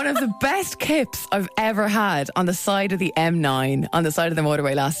one of the best kips I've ever had on the side of the M9, on the side of the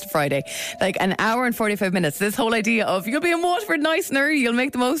motorway last Friday. Like an hour and 45 minutes. This whole idea of you'll be in Waterford nice and early, you'll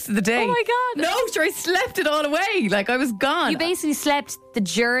make the most of the day. Oh my God. No, sure, I slept it all away. Like I was gone. You basically slept the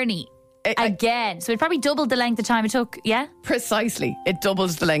journey again. So it probably doubled the length of time it took, yeah? Precisely. It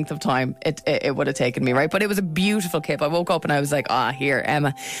doubles the length of time it would have taken me, right? But it was a beautiful kip. I woke up and I was like, here,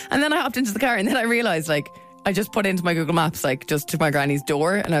 Emma. And then I hopped into the car and then I realised, like, I just put into my Google Maps, like, just to my granny's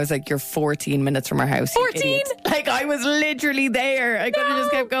door, and I was like, you're 14 minutes from our house. 14? Like, I was literally there. I could have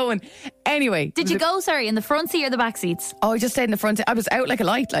just kept going. Anyway. Did you go, in the front seat or the back seats? Oh, I just stayed in the front seat. I was out like a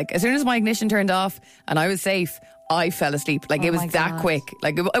light. Like, as soon as my ignition turned off and I was safe, I fell asleep. Like, it was that quick.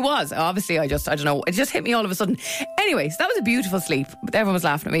 Like, it was. Obviously, I don't know. It just hit me all of a sudden. Anyway, so that was a beautiful sleep. Everyone was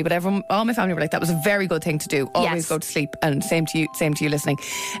laughing at me, but all my family were like, that was a very good thing to do. Always go to sleep. And same to you listening.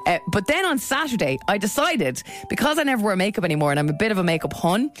 But then on Saturday, I decided, because I never wear makeup anymore and I'm a bit of a makeup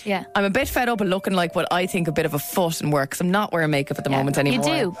hun, I'm a bit fed up of looking like what I think a bit of a foot in work, because I'm not wearing makeup at the moment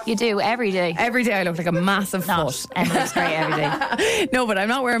anymore. You do, every day. Every day I look like a massive foot. And it looks great every day. No, but I'm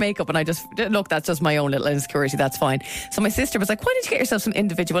not wearing makeup, and I just, look, that's just my own little insecurity, that's fine. So my sister was like, why don't you get yourself some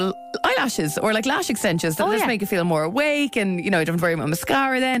individual eyelashes or like lash extensions that just make you feel more awake, and you know, you don't worry about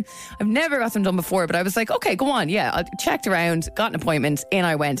mascara then. I've never got them done before, but I was like, okay, go on. Yeah, I checked around, got an appointment, in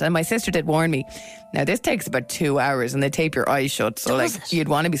I went, and my sister did warn me. Now this takes about 2 hours and they tape your eyes shut, so you'd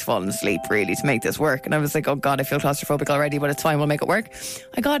want to be falling asleep really to make this work. And I was like, oh God, I feel claustrophobic already, but it's fine, we'll make it work.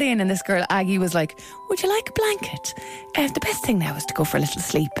 I got in and this girl Aggie was like, would you like a blanket? The best thing now is to go for a little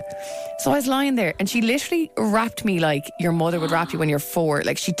sleep. So I was lying there and she literally wrapped me like your mother would wrap you when you're 4.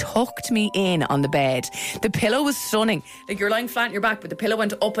 Like, she tucked me in on the bed. The pillow was stunning. Like, you're lying flat on your back, but the pillow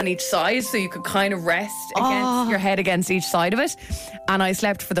went up on each side so you could kind of rest against your head against each side of it. And I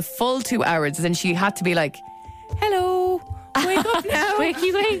slept for the full 2 hours. Then she had to be like, hello, wake up now.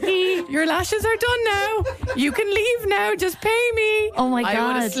 Wakey, wakey. Your lashes are done now. You can leave now. Just pay me. Oh my God. I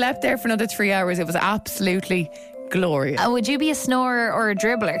would have slept there for another 3 hours. It was absolutely glorious. Would you be a snorer or a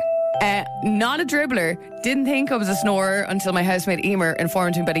dribbler? Not a dribbler. Didn't think I was a snorer until my housemate Emer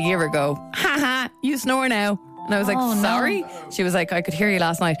informed me about a year ago. Haha, you snore now. And I was like, Oh, no. sorry? She was like, I could hear you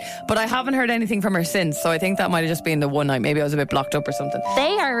last night. But I haven't heard anything from her since, so I think that might have just been the one night. Maybe I was a bit blocked up or something.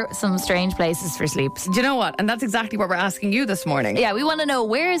 They are some strange places for sleep. Do you know what? And that's exactly what we're asking you this morning. Yeah, we want to know,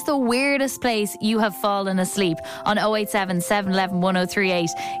 where is the weirdest place you have fallen asleep? On 087 711 1038.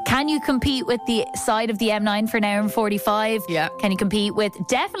 Can you compete with the side of the M9 for an hour and 45? Yeah. Can you compete with,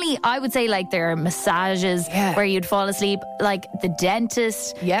 definitely, I would say, like, there are massages where you'd fall asleep, like the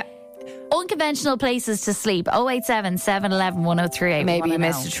dentist. Yeah. Unconventional places to sleep. 087 711 1038. Maybe you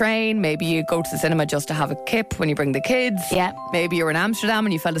missed a train. Maybe you go to the cinema just to have a kip when you bring the kids. Yeah. Maybe you were in Amsterdam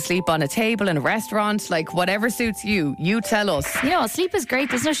and you fell asleep on a table in a restaurant. Like, whatever suits you, you tell us. You know, sleep is great.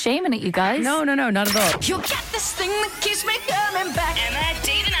 There's no shame in it, you guys. No, not at all. You'll get this thing that keeps me coming back. Emma,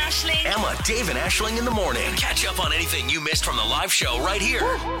 Dave and Ashling. Emma, Dave and Ashling in the morning. Catch up on anything you missed from the live show right here.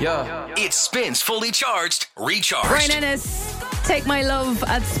 Yeah. It spins fully charged, recharged. Brian Ennis, Take My Love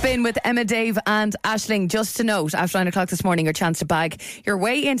at Spin with Emma, Dave and Ashling. Just to note, after 9 o'clock this morning, your chance to bag your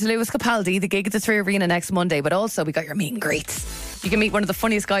way into Lewis Capaldi, the gig at the 3 Arena next Monday. But also, we got your meet and greets. You can meet one of the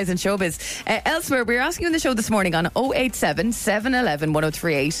funniest guys in showbiz. Elsewhere, we're asking you in the show this morning on 087 711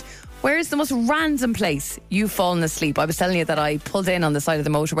 1038. Where is the most random place you've fallen asleep? I was telling you that I pulled in on the side of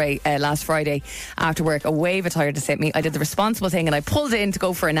the motorway last Friday after work. A wave of tired to hit me. I did the responsible thing and I pulled in to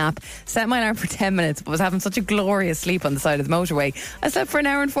go for a nap. Set my alarm for 10 minutes, but was having such a glorious sleep on the side of the motorway. I slept for an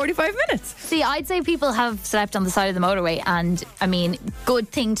hour and 45 minutes. See, I'd say people have slept on the side of the motorway, and I mean, good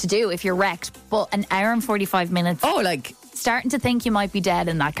thing to do if you're wrecked, but an hour and 45 minutes. Oh, like, starting to think you might be dead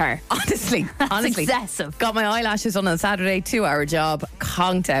in that car. Honestly. Excessive. Got my eyelashes on Saturday, 2-hour job,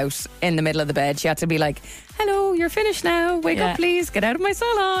 conked out in the middle of the bed. She had to be like, hello, you're finished now. Wake up, please. Get out of my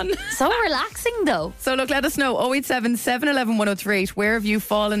salon. So relaxing, though. So look, let us know. 087 711 1038. Where have you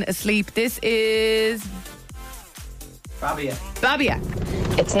fallen asleep? This is Babia.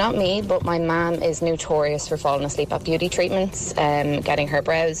 It's not me, but my mum is notorious for falling asleep at beauty treatments, getting her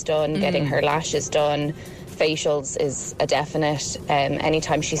brows done, getting her lashes done. Facials is a definite.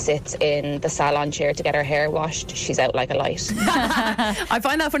 Anytime she sits in the salon chair to get her hair washed, she's out like a light. I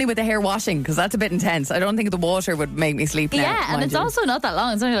find that funny with the hair washing, because that's a bit intense. I don't think the water would make me sleep now. Yeah, and it's also not that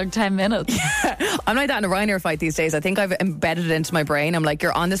long. It's only like 10 minutes. I'm like that in a Ryanair flight these days. I think I've embedded it into my brain. I'm like,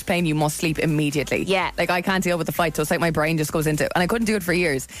 you're on this plane, you must sleep immediately. Yeah. Like, I can't deal with the flight, so it's like my brain just goes into it. And I couldn't do it for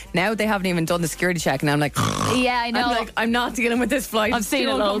years. Now they haven't even done the security check, and I'm like, yeah, I know. I'm like, I'm not dealing with this flight. I've seen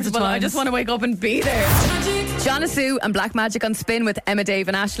it loads of I times. just want to wake up and be there. Jonna Sue and Black Magic on Spin with Emma, Dave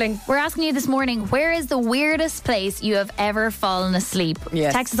and Ashling. We're asking you this morning, where is the weirdest place you have ever fallen asleep?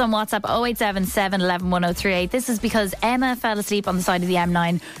 Yes. Text us on WhatsApp 087 711 1038. This is because Emma fell asleep on the side of the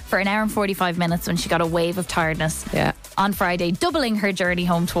M9 for an hour and 45 minutes when she got a wave of tiredness on Friday, doubling her journey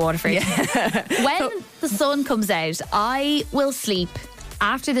home to Waterford. When the sun comes out, I will sleep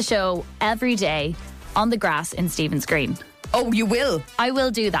after the show every day on the grass in Stephen's Green. Oh, you will? I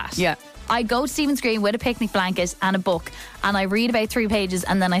will do that. Yeah. I go to Stephen's Green with a picnic blanket and a book, and I read about 3 pages,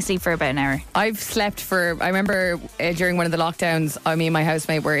 and then I sleep for about an hour. I've slept for, I remember during one of the lockdowns, me and my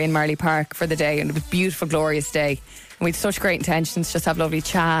housemate were in Marley Park for the day, and it was a beautiful, glorious day. And we had such great intentions, just have lovely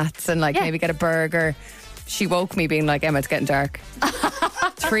chats and maybe get a burger. She woke me being like, Emma, it's getting dark.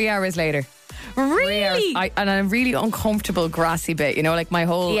 3 hours later. Really? And a really uncomfortable grassy bit, like my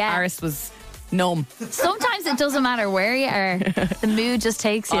whole arse was numb. Sometimes it doesn't matter where you are. The mood just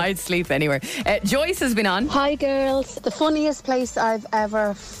takes you. I'd sleep anywhere. Joyce has been on. Hi girls. The funniest place I've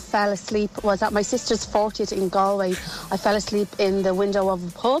ever fell asleep was at my sister's 40th in Galway. I fell asleep in the window of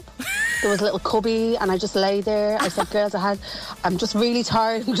a pub. There was a little cubby and I just lay there. I said, girls, I'm just really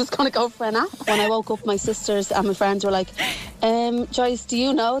tired. I'm just going to go for a nap. When I woke up, my sisters and my friends were like, Joyce, do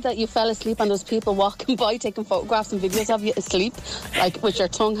you know that you fell asleep and there's people walking by taking photographs and videos of you asleep, like with your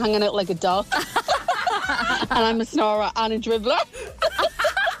tongue hanging out like a dog? And I'm a snorer and a dribbler.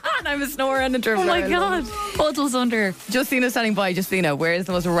 And I'm a snorer and a dribbler. Oh my God. Puddles under. Justina standing by. Justina, where is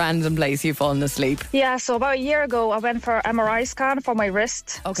the most random place you've fallen asleep? Yeah, so about a year ago I went for an MRI scan for my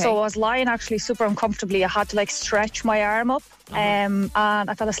wrist. Okay. So I was lying actually super uncomfortably. I had to stretch my arm up and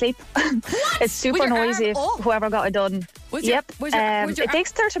I fell asleep. It's super noisy, whoever got it done. It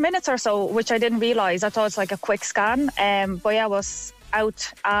takes 30 minutes or so, which I didn't realise. I thought it's like a quick scan. But yeah, I was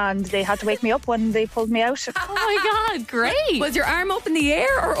out and they had to wake me up when they pulled me out. Oh my God, great. Was your arm up in the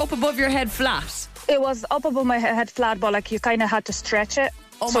air or up above your head flat? It was up above my head flat, but you kind of had to stretch it.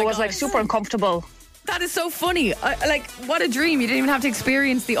 So it was super uncomfortable. That is so funny. What a dream. You didn't even have to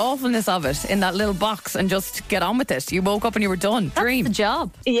experience the awfulness of it in that little box and just get on with it. You woke up and you were done. Dream. That's the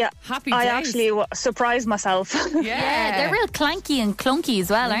job. Yeah. Happy I days. actually surprised myself. Yeah, they're real clanky and clunky as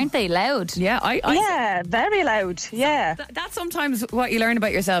well, aren't they? Loud. Yeah, yeah, very loud. Yeah. That's sometimes what you learn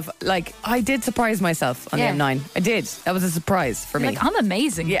about yourself. Like, I did surprise myself on the M9. I did. That was a surprise for me. Like, I'm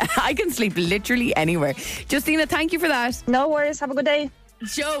amazing. Yeah, I can sleep literally anywhere. Justina, thank you for that. No worries. Have a good day.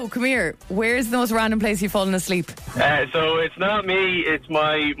 Joe, come here. Where's the most random place you've fallen asleep? So it's not me, it's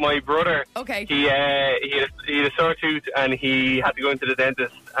my brother. Okay. He had a sore tooth and he had to go into the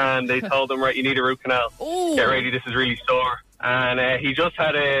dentist and they told him, right, you need a root canal. Ooh. Get ready, this is really sore. And he just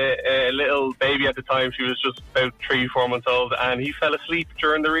had a little baby at the time. She was just about 3-4 months old and he fell asleep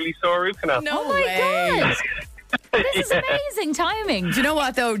during the really sore root canal. No Oh my way. God. This is amazing timing. Do you know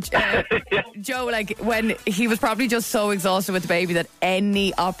what though, Joe? Like, when he was probably just so exhausted with the baby that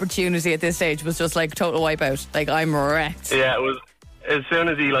any opportunity at this stage was just like total wipeout. Like, I'm wrecked. Yeah, it was. As soon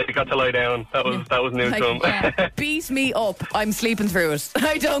as he got to lie down, that was new to him. Yeah. Beat me up. I'm sleeping through it.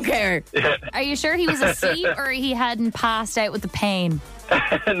 I don't care. Yeah. Are you sure he was asleep or he hadn't passed out with the pain?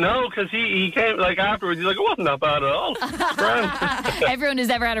 No, because he came afterwards. He's like, it wasn't that bad at all. Grand. Everyone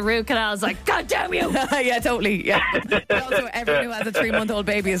who's ever had a root canal is like, God damn you. Yeah, totally. Yeah. But also, everyone who has a 3-month-old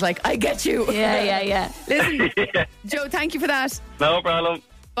baby is like, I get you. Yeah. Listen, Joe, thank you for that. No problem.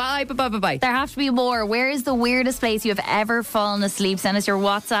 Bye. There have to be more. Where is the weirdest place you have ever fallen asleep? Send us your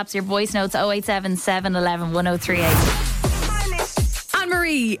WhatsApps, your voice notes, 087 711 1038.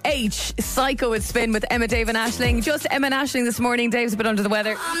 Anne-Marie H. Psycho with Spin with Emma, Dave and Aisling. Just Emma and Aisling this morning. Dave's a bit under the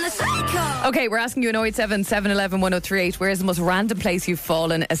weather. I'm the psycho. Okay, we're asking you in 087 711 1038. Where is the most random place you've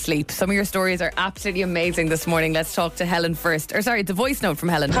fallen asleep? Some of your stories are absolutely amazing this morning. Let's talk to Helen first. Or sorry, the voice note from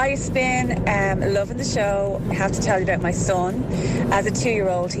Helen. Hi, Spin. Loving the show. I have to tell you about my son. As a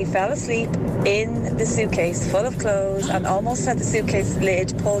 2-year-old, he fell asleep in the suitcase full of clothes and almost had the suitcase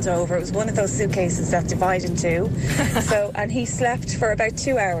lid pulled over. It was one of those suitcases that divide in two. And he slept for about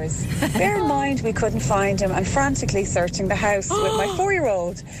 2 hours. Bear in mind, we couldn't find him. I'm frantically searching the house with my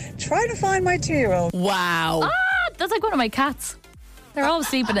 4-year-old, trying to find my 2-year-old. Wow. That's like one of my cats. They're always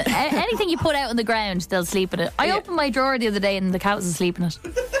sleeping in it. Anything you put out on the ground, they'll sleep in it. I opened my drawer the other day and the cat was asleep in it.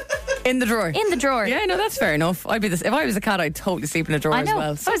 In the drawer? In the drawer. Yeah, no, that's fair enough. I'd be this. If I was a cat, I'd totally sleep in a drawer I know. as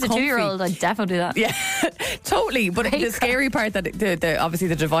well. If I was a 2-year-old, I'd definitely do that. Yeah, totally. But the scary part that obviously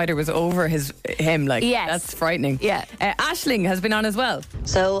the divider was over him. Like, yes. That's frightening. Yeah. Aisling has been on as well.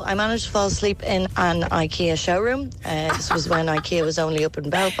 So I managed to fall asleep in an IKEA showroom. This was when IKEA was only up in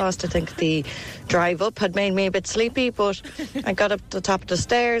Belfast. I think the drive up had made me a bit sleepy, but I got up the top of the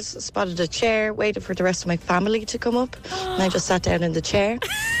stairs, spotted a chair, waited for the rest of my family to come up, and I just sat down in the chair.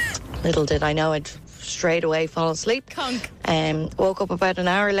 Little did I know I'd straight away fall asleep. Woke up about an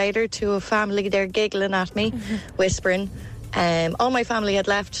hour later to a family there giggling at me, whispering. All my family had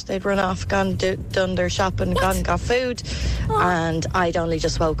left. They'd run off, done their shopping, gone and got food. And I'd only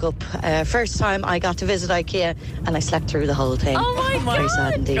just woke up. First time I got to visit IKEA and I slept through the whole thing. Oh my Very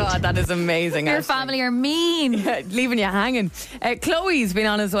sad indeed. God, that is amazing. Your Aisling. family are mean. Leaving you hanging. Chloe's been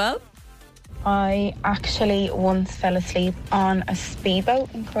on as well. I actually once fell asleep on a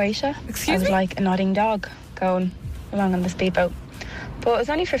speedboat in Croatia. I was like a nodding dog going along on the speedboat. But it was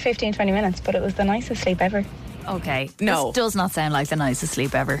only for 15-20 minutes, but it was the nicest sleep ever. Okay. No. This does not sound like the nicest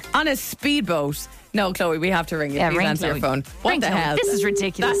sleep ever. On a speedboat. No, Chloe, we have to ring you. Yeah, Please ring answer Chloe. your phone. What Ring the Chloe. hell? This is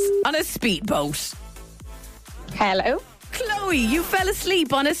ridiculous. That's on a speedboat. Hello? Chloe, you fell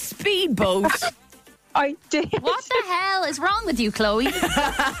asleep on a speedboat. I did. What the hell is wrong with you, Chloe?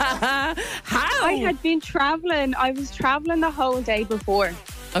 How? I had been travelling. I was travelling the whole day before.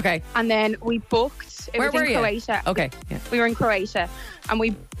 Okay. And then we booked. It Where was were in you? Croatia. Okay. Yeah. We were in Croatia. And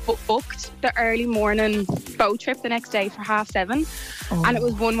we booked the early morning boat trip the next day for 7:30. And it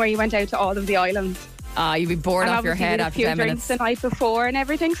was one where you went out to all of the islands. You'd be bored And off your obviously head we had after a few 10 drinks minutes. the night before and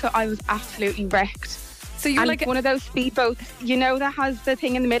everything. So I was absolutely wrecked. So you're and like one of those speedboats, you know, that has the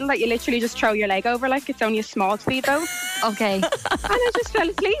thing in the middle that you literally just throw your leg over like it's only a small speedboat. Okay. And I just fell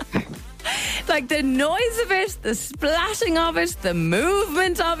asleep. like the noise of it, the splashing of it, the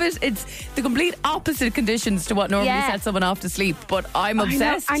movement of it. It's the complete opposite conditions to what normally sets someone off to sleep. But I'm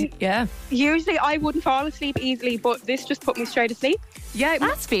obsessed. And yeah. Usually I wouldn't fall asleep easily, but this just put me straight asleep. Yeah,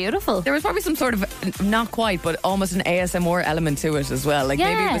 that's beautiful. There was probably some sort of, not quite, but almost an ASMR element to it as well. Like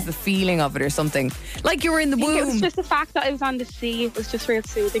maybe it was the feeling of it or something. Like you were in the womb. It was just the fact that it was on the sea. It was just real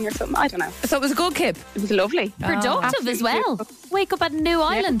soothing or something. I don't know. So it was a good kip. It was lovely. Productive as well. Wake up at a new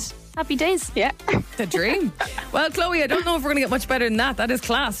island. Happy days. Yeah. The dream. Well, Chloe, I don't know if we're going to get much better than that. That is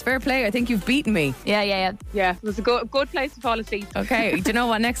class. Fair play. I think you've beaten me. Yeah. Yeah, it was a good place to fall asleep. Okay, do you know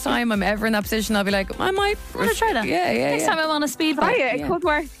what? Next time I'm ever in that position, I'll be like, I might want to try that. Yeah. Next time I'm on a speedboat. Oh, yeah, it could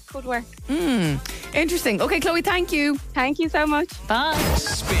work. Interesting. Okay, Chloe, thank you. Thank you so much. Bye.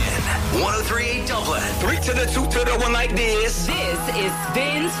 Spin 103.8 Dublin. 3 to the 2 to the 1 like this. This is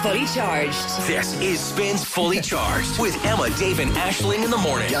Spins Fully Charged. This is Spins Fully Charged with Emma, Dave, and Aisling in the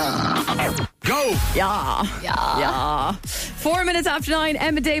morning. Go. Yeah. 4 minutes after 9.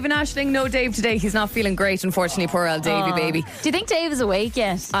 Emma, Dave, and Aisling. No Dave today. He's not feeling great, unfortunately. Poor old Davey, baby. Do you think Dave is awake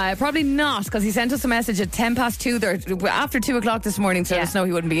yet? Probably not, because he sent us a message at 10 past 2 there, after 2 o'clock this morning to let us know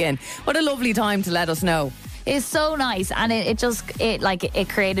he wouldn't be in. What a lovely time to let us know. It's so nice, and it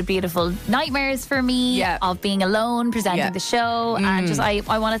created beautiful nightmares for me of being alone presenting the show, and just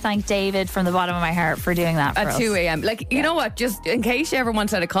I want to thank David from the bottom of my heart for doing that for at 2 a.m. Like, you know what, just in case you ever want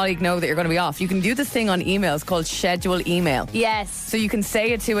to let a colleague know that you're going to be off, you can do this thing on emails called schedule email. Yes. So you can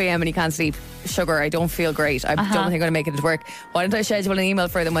say at 2 a.m. and you can't sleep, sugar, I don't feel great, I don't think I'm going to make it to work. Why don't I schedule an email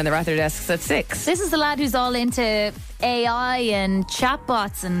for them when they're at their desks at 6? This is the lad who's all into AI and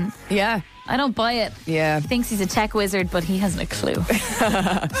chatbots, and I don't buy it. Yeah. He thinks he's a tech wizard, but he hasn't a clue.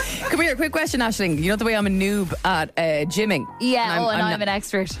 Come here, quick question, Aisling. You know the way I'm a noob at gymming? Yeah, and I'm an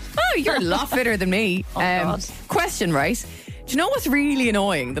expert. Oh, you're a lot fitter than me. God. Question, right? Do you know what's really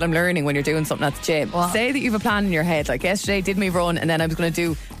annoying that I'm learning when you're doing something at the gym? What? Say that you have a plan in your head. Like yesterday, did me run, and then I was going to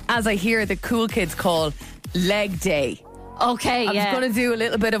do, as I hear the cool kids call, leg day. Okay, I was going to do a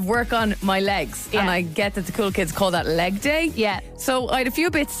little bit of work on my legs, and I get that the cool kids call that leg day. Yeah. So I had a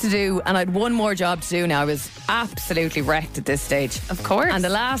few bits to do, and I had one more job to do now. I was absolutely wrecked at this stage. Of course. And the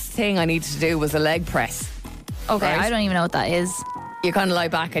last thing I needed to do was a leg press. Okay, Right? I don't even know what that is. You kind of lie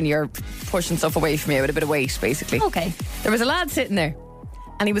back and you're pushing stuff away from you with a bit of weight, basically. Okay. There was a lad sitting there,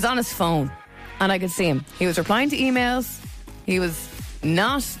 and he was on his phone, and I could see him. He was replying to emails. He was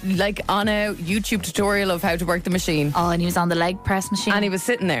not like on a YouTube tutorial of how to work the machine. Oh, and he was on the leg press machine. And he was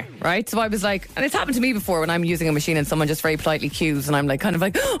sitting there, right? So I was like, and it's happened to me before when I'm using a machine and someone just very politely cues, and I'm like, kind of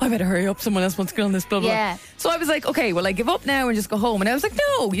like, oh, I better hurry up, someone else wants to get on this, blah, blah. Yeah. So I was like, okay, well, I give up now and just go home. And I was like,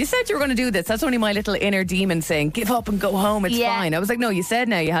 no, you said you were going to do this. That's only my little inner demon saying, give up and go home, it's fine. I was like, no, you said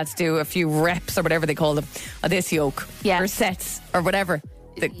now you had to do a few reps or whatever they call them, of this yoke, or sets or whatever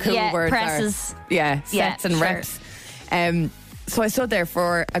the cool words presses. are. Yeah, sets and reps. So I stood there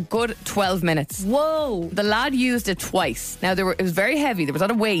for a good 12 minutes. Whoa. The lad used it twice. Now, it was very heavy. There was a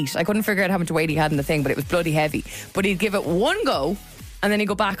lot of weight. I couldn't figure out how much weight he had in the thing, but it was bloody heavy. But he'd give it one go, and then he'd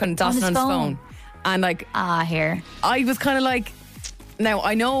go back on his phone. And like... here. I was kind of like... Now,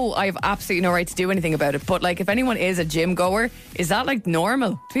 I know I have absolutely no right to do anything about it, but like, if anyone is a gym goer, is that like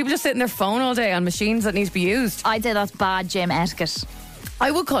normal? Do people just sit in their phone all day on machines that need to be used? I'd say that's bad gym etiquette. I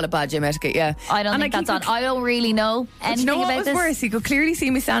would call it bad gym etiquette, yeah. I don't think that's on. I don't really know anything about this. You know what was worse? He could clearly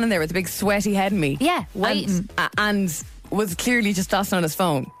see me standing there with a big sweaty head in me. Yeah, waiting. And was clearly just tossing on his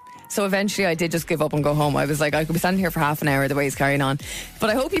phone. So eventually I did just give up and go home. I was like, I could be standing here for half an hour the way he's carrying on.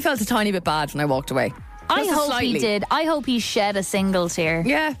 But I hope he felt a tiny bit bad when I walked away. I hope he did. I hope he shed a single tear.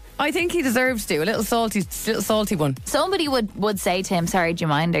 Yeah, I think he deserves to. A little salty one. Somebody would say to him, sorry, do you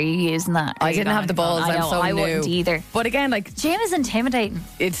mind? Are you using that? I didn't have the balls. I wouldn't either. But again, like, gym is intimidating.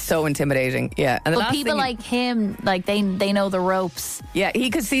 It's so intimidating, yeah. And but people like him, like they know the ropes. Yeah, he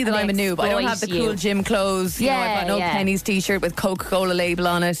could see that I'm a noob. I don't have the cool gym clothes. Yeah, I've got no Penny's t-shirt with Coca-Cola label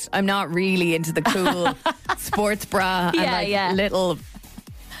on it. I'm not really into the cool sports bra and little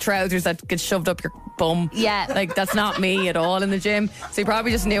trousers that get shoved up your bum. Yeah. Like, that's not me at all in the gym. So he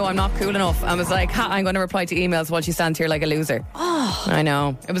probably just knew I'm not cool enough and was like, I'm going to reply to emails while she stands here like a loser. Oh. I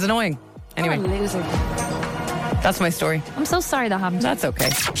know. It was annoying. Anyway. You're a loser. That's my story. I'm so sorry that happened. That's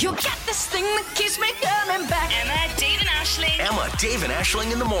okay. You got this thing that keeps me coming back. Emma, Dave, and Aisling. Emma, Dave, and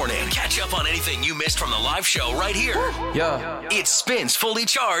Aisling in the morning. Catch up on anything you missed from the live show right here. Yeah. It Spins Fully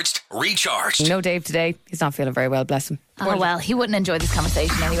Charged, Recharged. No Dave today. He's not feeling very well, bless him. Oh, well, he wouldn't enjoy this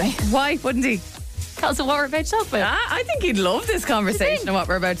conversation anyway. Why wouldn't he? Because of what we're about to talk about. I think he'd love this conversation and what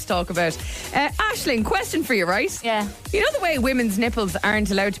we're about to talk about. Aisling, question for you, right? Yeah. You know the way women's nipples aren't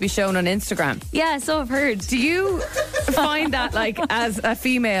allowed to be shown on Instagram? Yeah, so I've heard. Do you find that, like, as a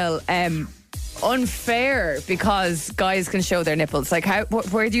female, unfair because guys can show their nipples? Like,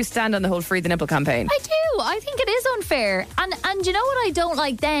 where do you stand on the whole Free the Nipple campaign? I do. I think it is unfair. And you know what I don't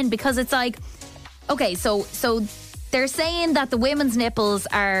like then? Because it's like, okay, so they're saying that the women's nipples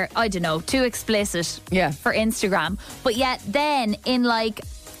are, I don't know, too explicit for Instagram. But yet then in like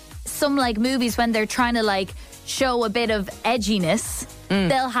some like movies when they're trying to like show a bit of edginess,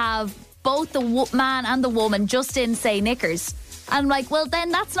 they'll have both the man and the woman just in, say, knickers. And I'm like, well, then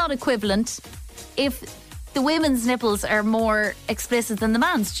that's not equivalent. If the women's nipples are more explicit than the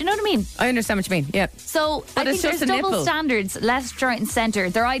man's. Do you know what I mean? I understand what you mean, yeah. So But I it's think just there's a double nipple. standards, left, right and centre.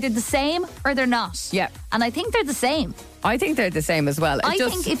 They're either the same or they're not. Yeah. And I think they're the same. I think they're the same as well. I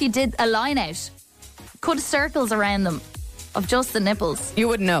think if you did a line out, cut circles around them of just the nipples. You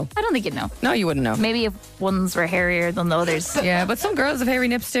wouldn't know. I don't think you'd know. No, you wouldn't know. Maybe if ones were hairier than the others. Yeah, but some girls have hairy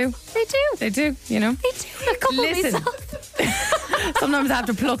nips too. They do. They do, you know. They do. A couple Listen. myself. Sometimes I have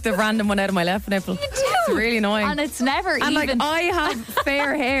to pluck the random one out of my left nipple. You do. It's really annoying. And it's never And even. like I have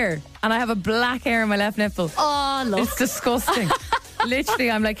fair hair and I have a black hair in my left nipple. Oh, look. It's disgusting. Literally,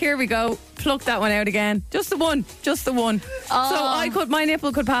 I'm like, here we go. Pluck that one out again. Just the one. Just the one. Oh. So my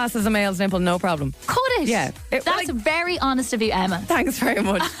nipple could pass as a male's nipple, no problem. Could it? Yeah. That's very honest of you, Emma. Thanks very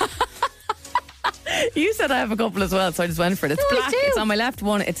much. You said I have a couple as well, so I just went for it. It's No, I black. do. It's on my left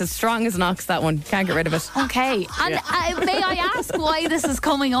one. It's as strong as an ox, that one. Can't get rid of it. Okay. And may I ask why this is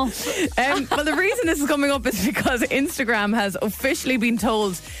coming up? Well, the reason this is coming up is because Instagram has officially been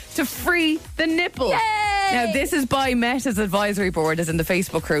told to free the nipple. Yay! Now, this is by Meta's advisory board, as in the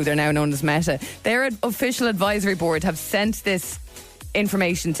Facebook crew. They're now known as Meta. Their official advisory board have sent this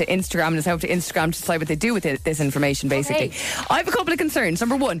information to Instagram, and it's up to Instagram to decide what they do with this information, basically. Okay. I have a couple of concerns.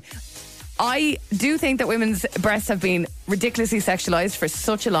 Number one, I do think that women's breasts have been ridiculously sexualized for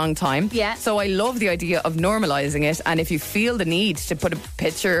such a long time. Yeah. So I love the idea of normalizing it. And if you feel the need to put a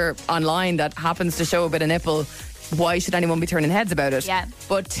picture online that happens to show a bit of nipple, why should anyone be turning heads about it? Yeah.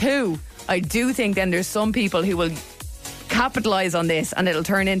 But two, I do think then there's some people who will capitalize on this and it'll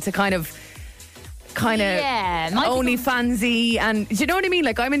turn into kind of Yeah, might become- OnlyFansy, and do you know what I mean?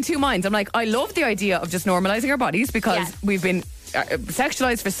 Like, I'm in two minds. I'm like, I love the idea of just normalizing our bodies because Yeah. we've been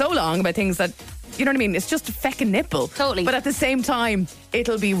sexualized for so long about things that, you know what I mean? It's just a feckin' nipple. Totally. But at the same time,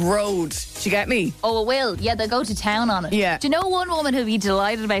 it'll be road. Do you get me? Oh, it will. Yeah, they'll go to town on it. Yeah. Do you know one woman who'll be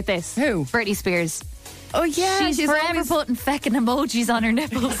delighted about this? Who? Britney Spears. Oh yeah, She's forever always putting feckin' emojis on her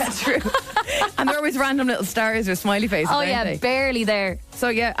nipples. That's true. And they're always random little stars or smiley faces. Oh aren't yeah, they? barely there. So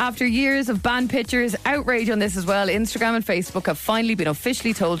yeah, after years of banned pictures, outrage on this as well, Instagram and Facebook have finally been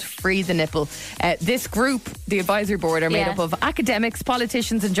officially told to free the nipple. This group, the advisory board, are made Yeah. up of academics,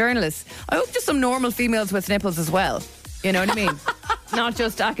 politicians and journalists. I hope just some normal females with nipples as well. You know what I mean? Not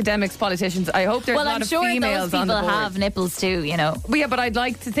just academics, politicians. I hope there's Well, a lot I'm of sure females those on the people board. have nipples too, you know. Well, yeah, but I'd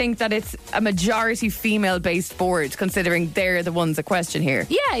like to think that it's a majority female-based board, considering they're the ones at question here.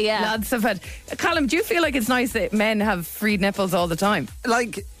 Yeah, yeah. Lads have had. Callum, do you feel like it's nice that men have freed nipples all the time?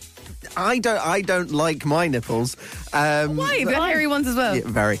 Like, I don't like my nipples. Why? The hairy ones as well. Yeah,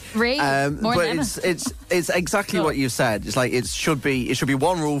 very. Really? More but than Emma. it's exactly what you said. It's like it should be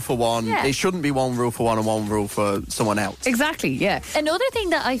one rule for one. Yeah. It shouldn't be one rule for one and one rule for someone else. Exactly, yeah. Another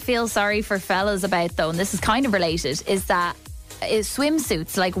thing that I feel sorry for fellas about, though, and this is kind of related, is that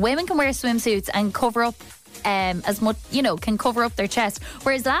swimsuits. Like, women can wear swimsuits and cover up as much, you know, can cover up their chest.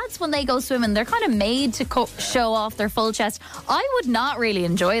 Whereas lads, when they go swimming, they're kind of made to show off their full chest. I would not really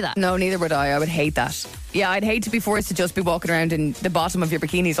enjoy that. No, neither would I. I would hate that. Yeah, I'd hate to be forced to just be walking around in the bottom of your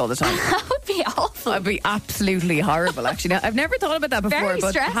bikinis all the time. That would be awful. That'd be absolutely horrible, actually. Now, I've never thought about that before, Very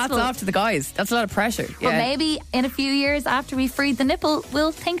but stressful. hats off to the guys. That's a lot of pressure. But Yeah. maybe in a few years after we freed the nipple,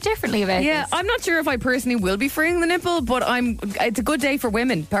 we'll think differently about Yeah, this. I'm not sure if I personally will be freeing the nipple, but it's a good day for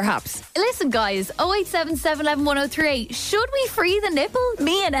women, perhaps. Listen, guys, 0877 11 1038. Should we free the nipple?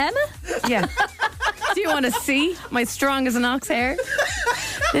 Me and Emma? Yeah. Do you want to see my strong as an ox hair?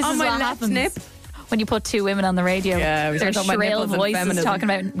 This On is my what left happens nip. when you put two women on the radio. Yeah, we their start talking about shrill nipples and voices feminism. talking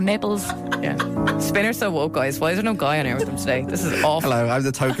about nipples. Yeah. Spinner's so woke, guys. Why is there no guy on air with them today? This is awful. Hello, I'm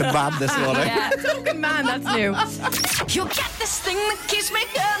the token man this morning. Yeah. Token man, that's new. You'll get this thing that keeps me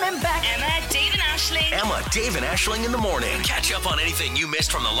coming back. Emma, Dave and Ashling. Emma, Dave and Ashling in the morning. Catch up on anything you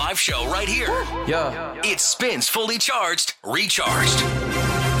missed from the live show right here. Yeah. It spins fully charged, recharged.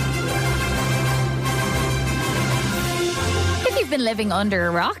 If you've been living under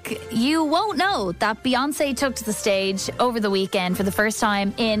a rock, you won't know that Beyonce took to the stage over the weekend for the first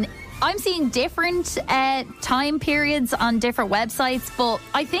time in, I'm seeing different time periods on different websites, but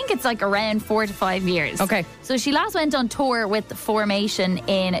I think it's like around 4 to 5 years. Okay. So she last went on tour with Formation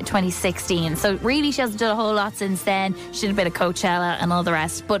in 2016. So really she hasn't done a whole lot since then. She did a bit of Coachella and all the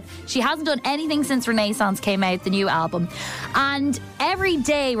rest, but she hasn't done anything since Renaissance came out, the new album. And every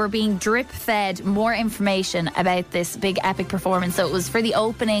day we're being drip fed more information about this big epic performance. So it was for the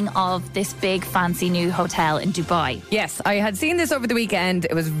opening of this big fancy new hotel in Dubai. Yes, I had seen this over the weekend.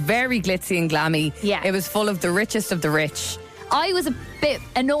 It was very glitzy and glammy. Yeah. It was full of the richest of the rich. I was a bit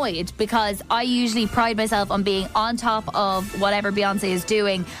annoyed because I usually pride myself on being on top of whatever Beyonce is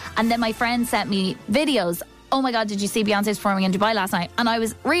doing, and then my friend sent me videos oh my God, did you see Beyonce's performing in Dubai last night? And I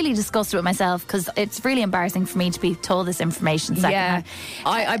was really disgusted with myself because it's really embarrassing for me to be told this information secondhand.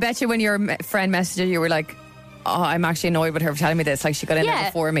 I bet you when your friend messaged you, you were like, oh, I'm actually annoyed with her for telling me this. Like, she got in there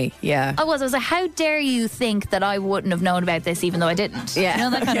before me. Yeah. I was like, how dare you think that I wouldn't have known about this even though I didn't? Yeah. You know,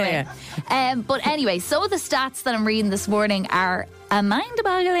 that kind of way. But anyway, some of the stats that I'm reading this morning are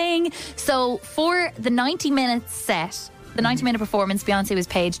mind-boggling. So for the 90-minute set, the 90-minute performance, Beyonce was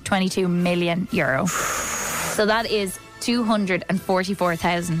paid €22 million. So that is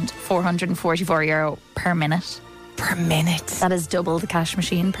 €244,444 per minute. Per minute? That is double the cash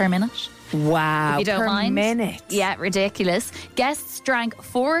machine per minute. Wow, if you don't per mind. minute. Yeah, ridiculous. Guests drank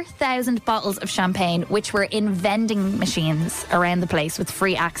 4,000 bottles of champagne, which were in vending machines around the place with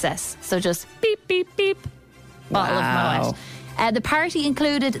free access. So just beep, beep, beep, bottle of Moet. The party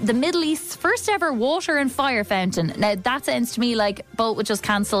included the Middle East's first ever water and fire fountain. Now, that sounds to me like both would just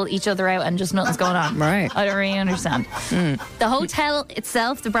cancel each other out and just nothing's going on. Right. I don't really understand. The hotel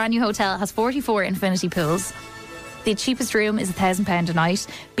itself, the brand new hotel, has 44 infinity pools. The cheapest room is £1,000 a night.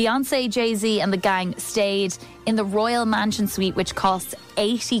 Beyonce, Jay-Z and the gang stayed in the Royal Mansion Suite, which costs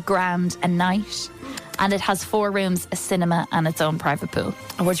 $80,000 a night. And it has 4 rooms, a cinema and its own private pool.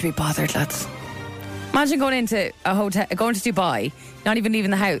 Would you be bothered, lads? Imagine going into a hotel, going to Dubai, not even leaving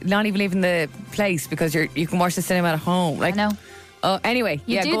the house, not even leaving the place because you can watch the cinema at home. Like, no. Anyway,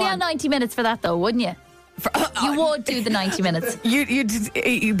 You'd do the 90 minutes for that though, wouldn't you? You would do the 90 minutes.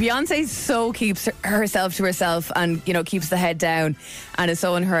 Beyonce so keeps herself to herself and, you know, keeps the head down and is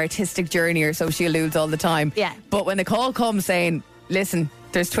so on her artistic journey, or so she alludes all the time. Yeah. But when the call comes saying, listen,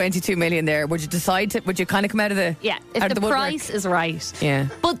 there's 22 million there, would you kind of come out of the if the price is right. Yeah.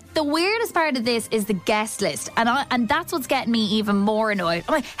 But the weirdest part of this is the guest list, and that's what's getting me even more annoyed.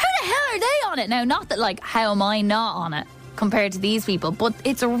 I'm like, how the hell are they on it now? Not that, like, how am I not on it compared to these people, but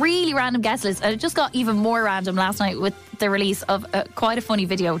it's a really random guest list, and it just got even more random last night with the release of quite a funny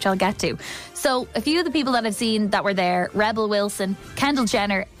video, which I'll get to. So a few of the people that I've seen that were there: Rebel Wilson, Kendall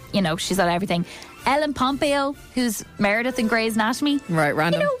Jenner, you know, she's at everything, Ellen Pompeo, who's Meredith in Grey's Anatomy. Right,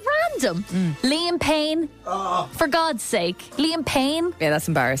 random. You know, random. Liam Payne. For God's sake. Liam Payne. Yeah, that's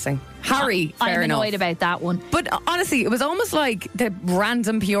embarrassing. Harry, fair I'm enough. annoyed about that one. But honestly, it was almost like the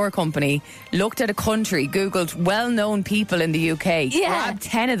random PR company looked at a country, Googled well-known people in the UK, grabbed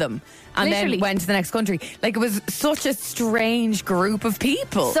 10 of them, and then went to the next country. Like, it was such a strange group of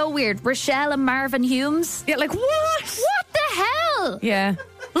people. So weird. Rochelle and Marvin Humes. Yeah, like, what? What the hell? Yeah.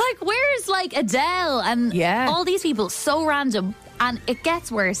 Like, where's, like, Adele and all these people? So random. And it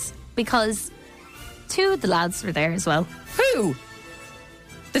gets worse because 2 of the lads were there as well. Who?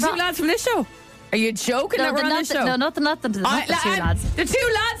 The 2 lads from this show? Are you joking that we're on this show? No, not the 2 lads. The 2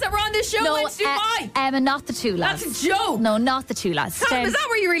 lads that were on this show went to Dubai. Emma, not the 2 lads. That's a joke. No, not the 2 lads. Callum, is that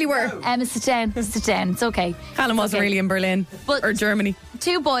where you really were? Emma, sit down. Sit down. It's okay. Callum wasn't really in Berlin or Germany.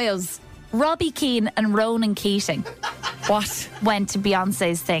 2 boyos, Robbie Keane and Ronan Keating. What? Went to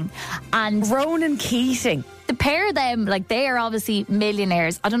Beyonce's thing. And Ronan Keating. The pair of them, like, they are obviously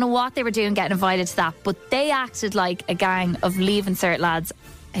millionaires. I don't know what they were doing getting invited to that, but they acted like a gang of Leaving Cert lads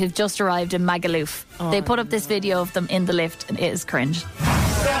who've just arrived in Magaluf. They put up this video of them in the lift and it is cringe.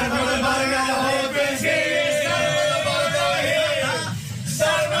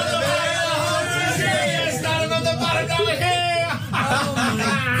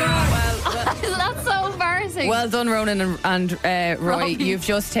 That's so embarrassing. Well done, Ronan and Roy. You've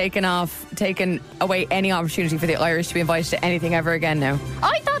just taken away any opportunity for the Irish to be invited to anything ever again now.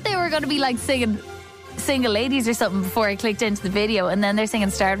 I thought they were going to be like singing Single Ladies or something before I clicked into the video, and then they're singing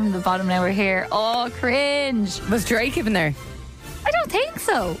Start From The Bottom, Now We're Here. Oh, cringe. Was Drake even there? I don't think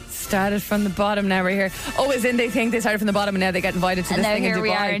so. Started from the bottom, now we're here. Oh, as in they think they started from the bottom and now they get invited to this thing in Dubai. And now here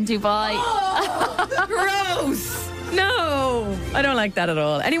we are in Dubai. Oh, gross. No, I don't like that at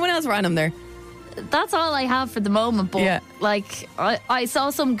all. Anyone else random there? That's all I have for the moment, but like I saw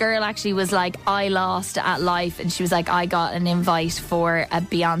some girl actually was like, I lost at Life, and she was like, I got an invite for a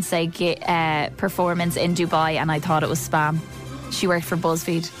Beyonce performance in Dubai and I thought it was spam. She worked for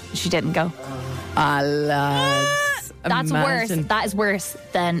BuzzFeed. She didn't go. Lads. That's worse. That is worse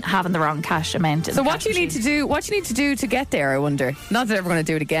than having the wrong cash amount. So what do you need to do? What do you need to do to get there? I wonder. Not that they're ever going to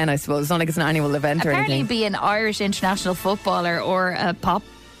do it again. I suppose it's not like it's an annual event or anything. Apparently, be an Irish international footballer or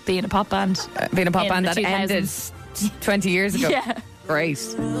being a pop band. Being a pop band that ended 20 years ago. Yeah. Great.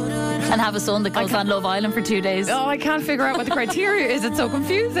 And have a son that goes on Love Island for 2 days. Oh, I can't figure out what the criteria is. It's so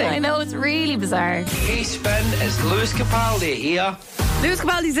confusing. I know, it's really bizarre. Hey, Spin, it's Lewis Capaldi here. Lewis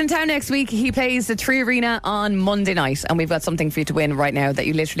Capaldi's in town next week. He plays the Tree Arena on Monday night, and we've got something for you to win right now that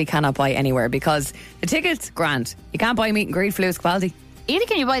you literally cannot buy anywhere, because the tickets, grand. You can't buy a meet and greet for Lewis Capaldi. Either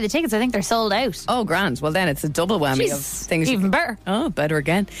can you buy the tickets? I think they're sold out. Oh, grand. Well, then it's a double whammy of Jeez, things. even better. Oh, better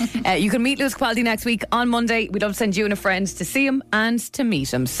again. You can meet Lewis Capaldi next week on Monday. We'd love to send you and a friend to see him and to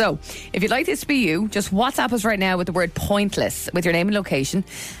meet him. So, if you'd like this to be you, just WhatsApp us right now with the word pointless with your name and location.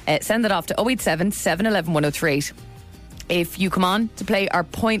 Send it off to 087 711 1038. If you come on to play our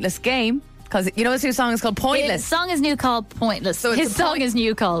pointless game, because you know his new song is called Pointless. His song is new called Pointless. So his song is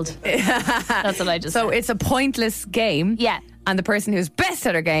new called. That's what I just said. So it's a pointless game. Yeah. And the person who's best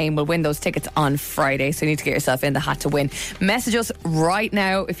at our game will win those tickets on Friday. So you need to get yourself in the hat to win. Message us right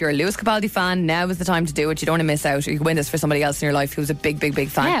now. If you're a Lewis Capaldi fan, now is the time to do it. You don't want to miss out. Or you can win this for somebody else in your life who's a big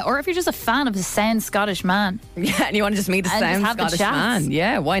fan. Yeah, or if you're just a fan of the sound Scottish man. Yeah, and you want to just meet the And sound just have the Scottish chance. man.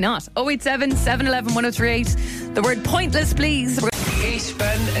 Yeah, why not? 087 711 1038. The word pointless, please. Hey,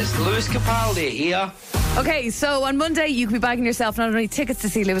 Spin, it's Lewis Capaldi here. Okay, so on Monday you could be bagging yourself not only tickets to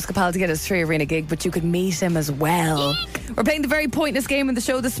see Lewis Capaldi get his 3 arena gig, but you could meet him as well. We're playing the very pointless game in the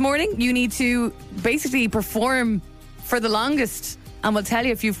show this morning. You need to basically perform for the longest, and we'll tell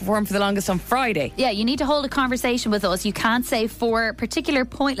you if you perform for the longest on Friday. Yeah, you need to hold a conversation with us. You can't say 4 particular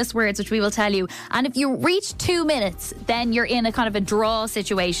pointless words, which we will tell you. And if you reach 2 minutes, then you're in a kind of a draw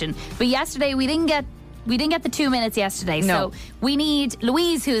situation. But yesterday we didn't get the 2 minutes yesterday. No. So we need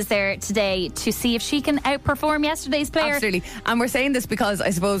Louise, who is there today, to see if she can outperform yesterday's player. Absolutely. And we're saying this because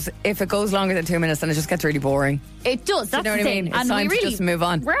I suppose if it goes longer than 2 minutes, then it just gets really boring. It does. That's you know the what I thing. mean? It's time to just move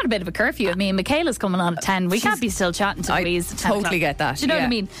on. We're on a bit of a curfew. I mean, Michaela's coming on at 10. We can't be still chatting to Louise at 10 totally o'clock. get that. Do you know what I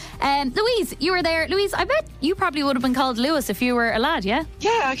mean? Louise, you were there. Louise, I bet you probably would have been called Lewis if you were a lad, yeah?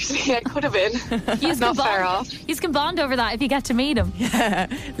 Yeah, actually, I could have been. Not far off. You can bond over that if you get to meet him. Yeah,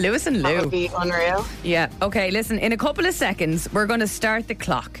 Lewis and Lou. That would be unreal. Yeah. Okay, listen, in a couple of seconds, we're going to start the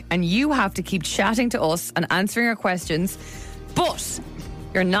clock and you have to keep chatting to us and answering our questions, but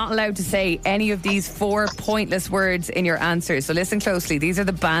you're not allowed to say any of these 4 pointless words in your answers. So listen closely. These are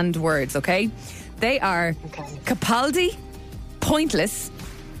the banned words, okay? They are Capaldi, pointless,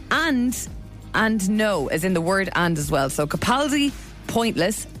 and no, as in the word and as well. So Capaldi,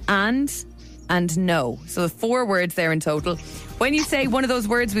 pointless, and no. So 4 words there in total. When you say one of those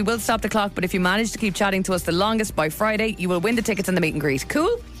words, we will stop the clock, but if you manage to keep chatting to us the longest by Friday, you will win the tickets and the meet and greet.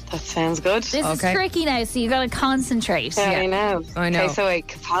 Cool? That sounds good. This is tricky now, so you got to concentrate. Yeah, I know. I know. Okay, so wait,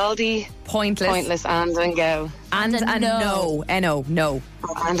 Capaldi, pointless, and go. And no. N-O, no.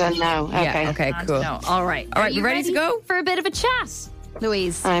 And no. Okay. Yeah, okay, And cool. no. All right. All right, you ready to go? For a bit of a chat,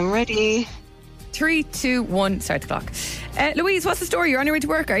 Louise? I'm ready. 3, 2, 1, start the clock. Louise, what's the story? You're on your way to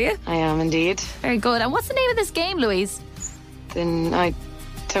work, are you? I am indeed. Very good. And what's the name of this game, Louise? Then I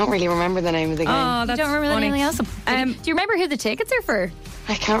don't really remember the name of the game. Oh, that's you don't remember funny. anything else? Do you remember who the tickets are for?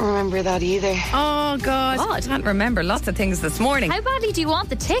 I can't remember that either. Oh, God. I can't remember lots of things this morning. How badly do you want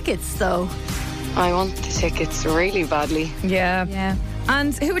the tickets, though? I want the tickets really badly. Yeah. Yeah.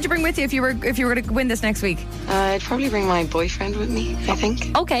 And who would you bring with you if you were going to win this next week? I'd probably bring my boyfriend with me, I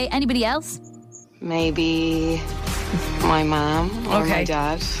think. Okay, anybody else? Maybe my mom or my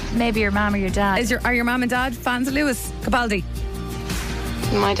dad. Maybe your mom or your dad. Are your mom and dad fans of Lewis Capaldi?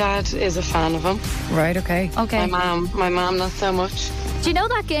 My dad is a fan of him. Right, okay. Okay. My mom not so much. Do you know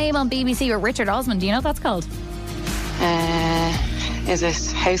that game on BBC with Richard Osman? Do you know what that's called? Is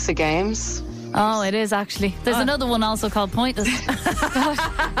it House of Games? Oh, it is actually. There's another one also called Pointless.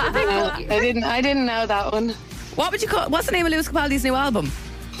 I didn't know that one. What would you call? What's the name of Lewis Capaldi's new album?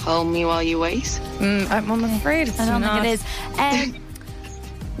 Hold Me While You Wait. I'm afraid it's I don't not. think it is.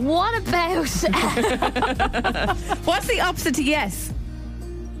 What about? What's the opposite to yes?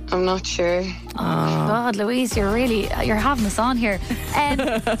 I'm not sure. Oh God, Louise, you're having us on here.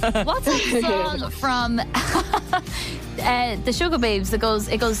 What's that song from the Sugar Babes that goes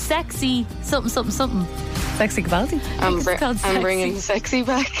something? Sexy Capaldi. I'm bringing sexy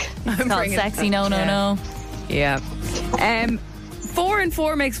back. It's called Sexy. No. Yeah. 4 and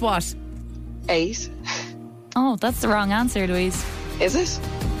 4 makes what? 8. Oh, that's the wrong answer, Louise. Is it?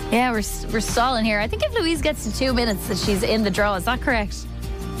 Yeah, we're stalling here. I think if Louise gets to 2 minutes, that she's in the draw. Is that correct?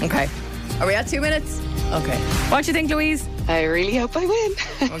 Okay. Are we at 2 minutes? Okay. What do you think, Louise? I really hope I win.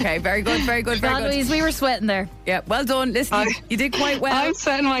 Okay, very good. God, Louise, we were sweating there. Yeah, well done. Listen, you did quite well. I'm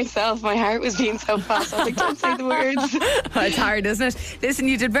sweating myself. My heart was beating so fast. I was like, don't say the words. It's hard, isn't it? Listen,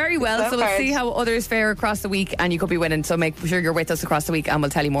 you did very well. So we'll see how others fare across the week, and you could be winning. So make sure you're with us across the week, and we'll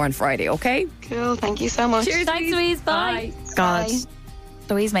tell you more on Friday, okay? Cool. Thank you so much. Cheers, Thanks, Louise. Bye. God. Bye.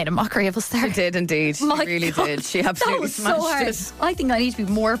 Louise made a mockery of us there. She did indeed. She really did. She absolutely that was smashed so hard. it. I think I need to be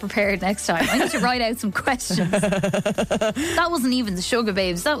more prepared next time. I need to write out some questions. That wasn't even the Sugar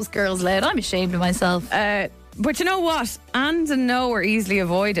Babes. That was Girls Loud. I'm ashamed of myself. But you know what? And no are easily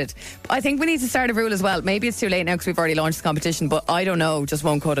avoided. I think we need to start a rule as well. Maybe it's too late now because we've already launched the competition, but I don't know, just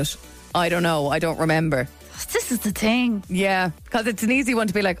won't cut it. I don't know, I don't remember. This is the thing. Yeah, because it's an easy one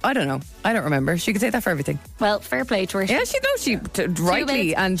to be like, I don't know, I don't remember. She could say that for everything. Well, fair play to her. Yeah, she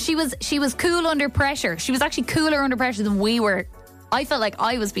rightly. And she was cool under pressure. She was actually cooler under pressure than we were. I felt like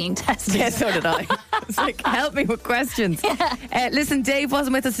I was being tested. Yeah, so did I. It's like, help me with questions. Yeah. Listen, Dave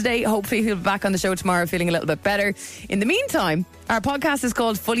wasn't with us today. Hopefully he'll be back on the show tomorrow feeling a little bit better. In the meantime, our podcast is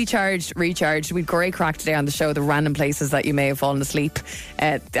called Fully Charged, Recharged. We had great crack today on the show, the random places that you may have fallen asleep.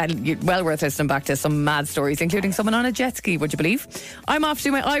 Well worth listening back to some mad stories, including someone on a jet ski, would you believe? I'm off to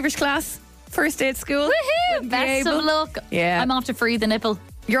do my Irish class. First day at school. Woohoo! Best of luck. Yeah. I'm off to free the nipple.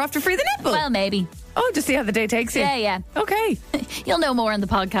 You're off to free the nipple? Well, maybe. Oh, just see how the day takes you. Yeah. Okay. You'll know more on the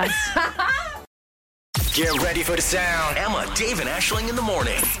podcast. Get ready for the sound. Emma, Dave, and Aisling in the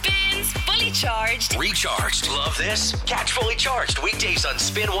morning. Spins Fully Charged. Recharged. Love this? Catch Fully Charged weekdays on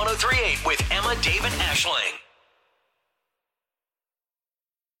Spin 103.8 with Emma, Dave, and Aisling.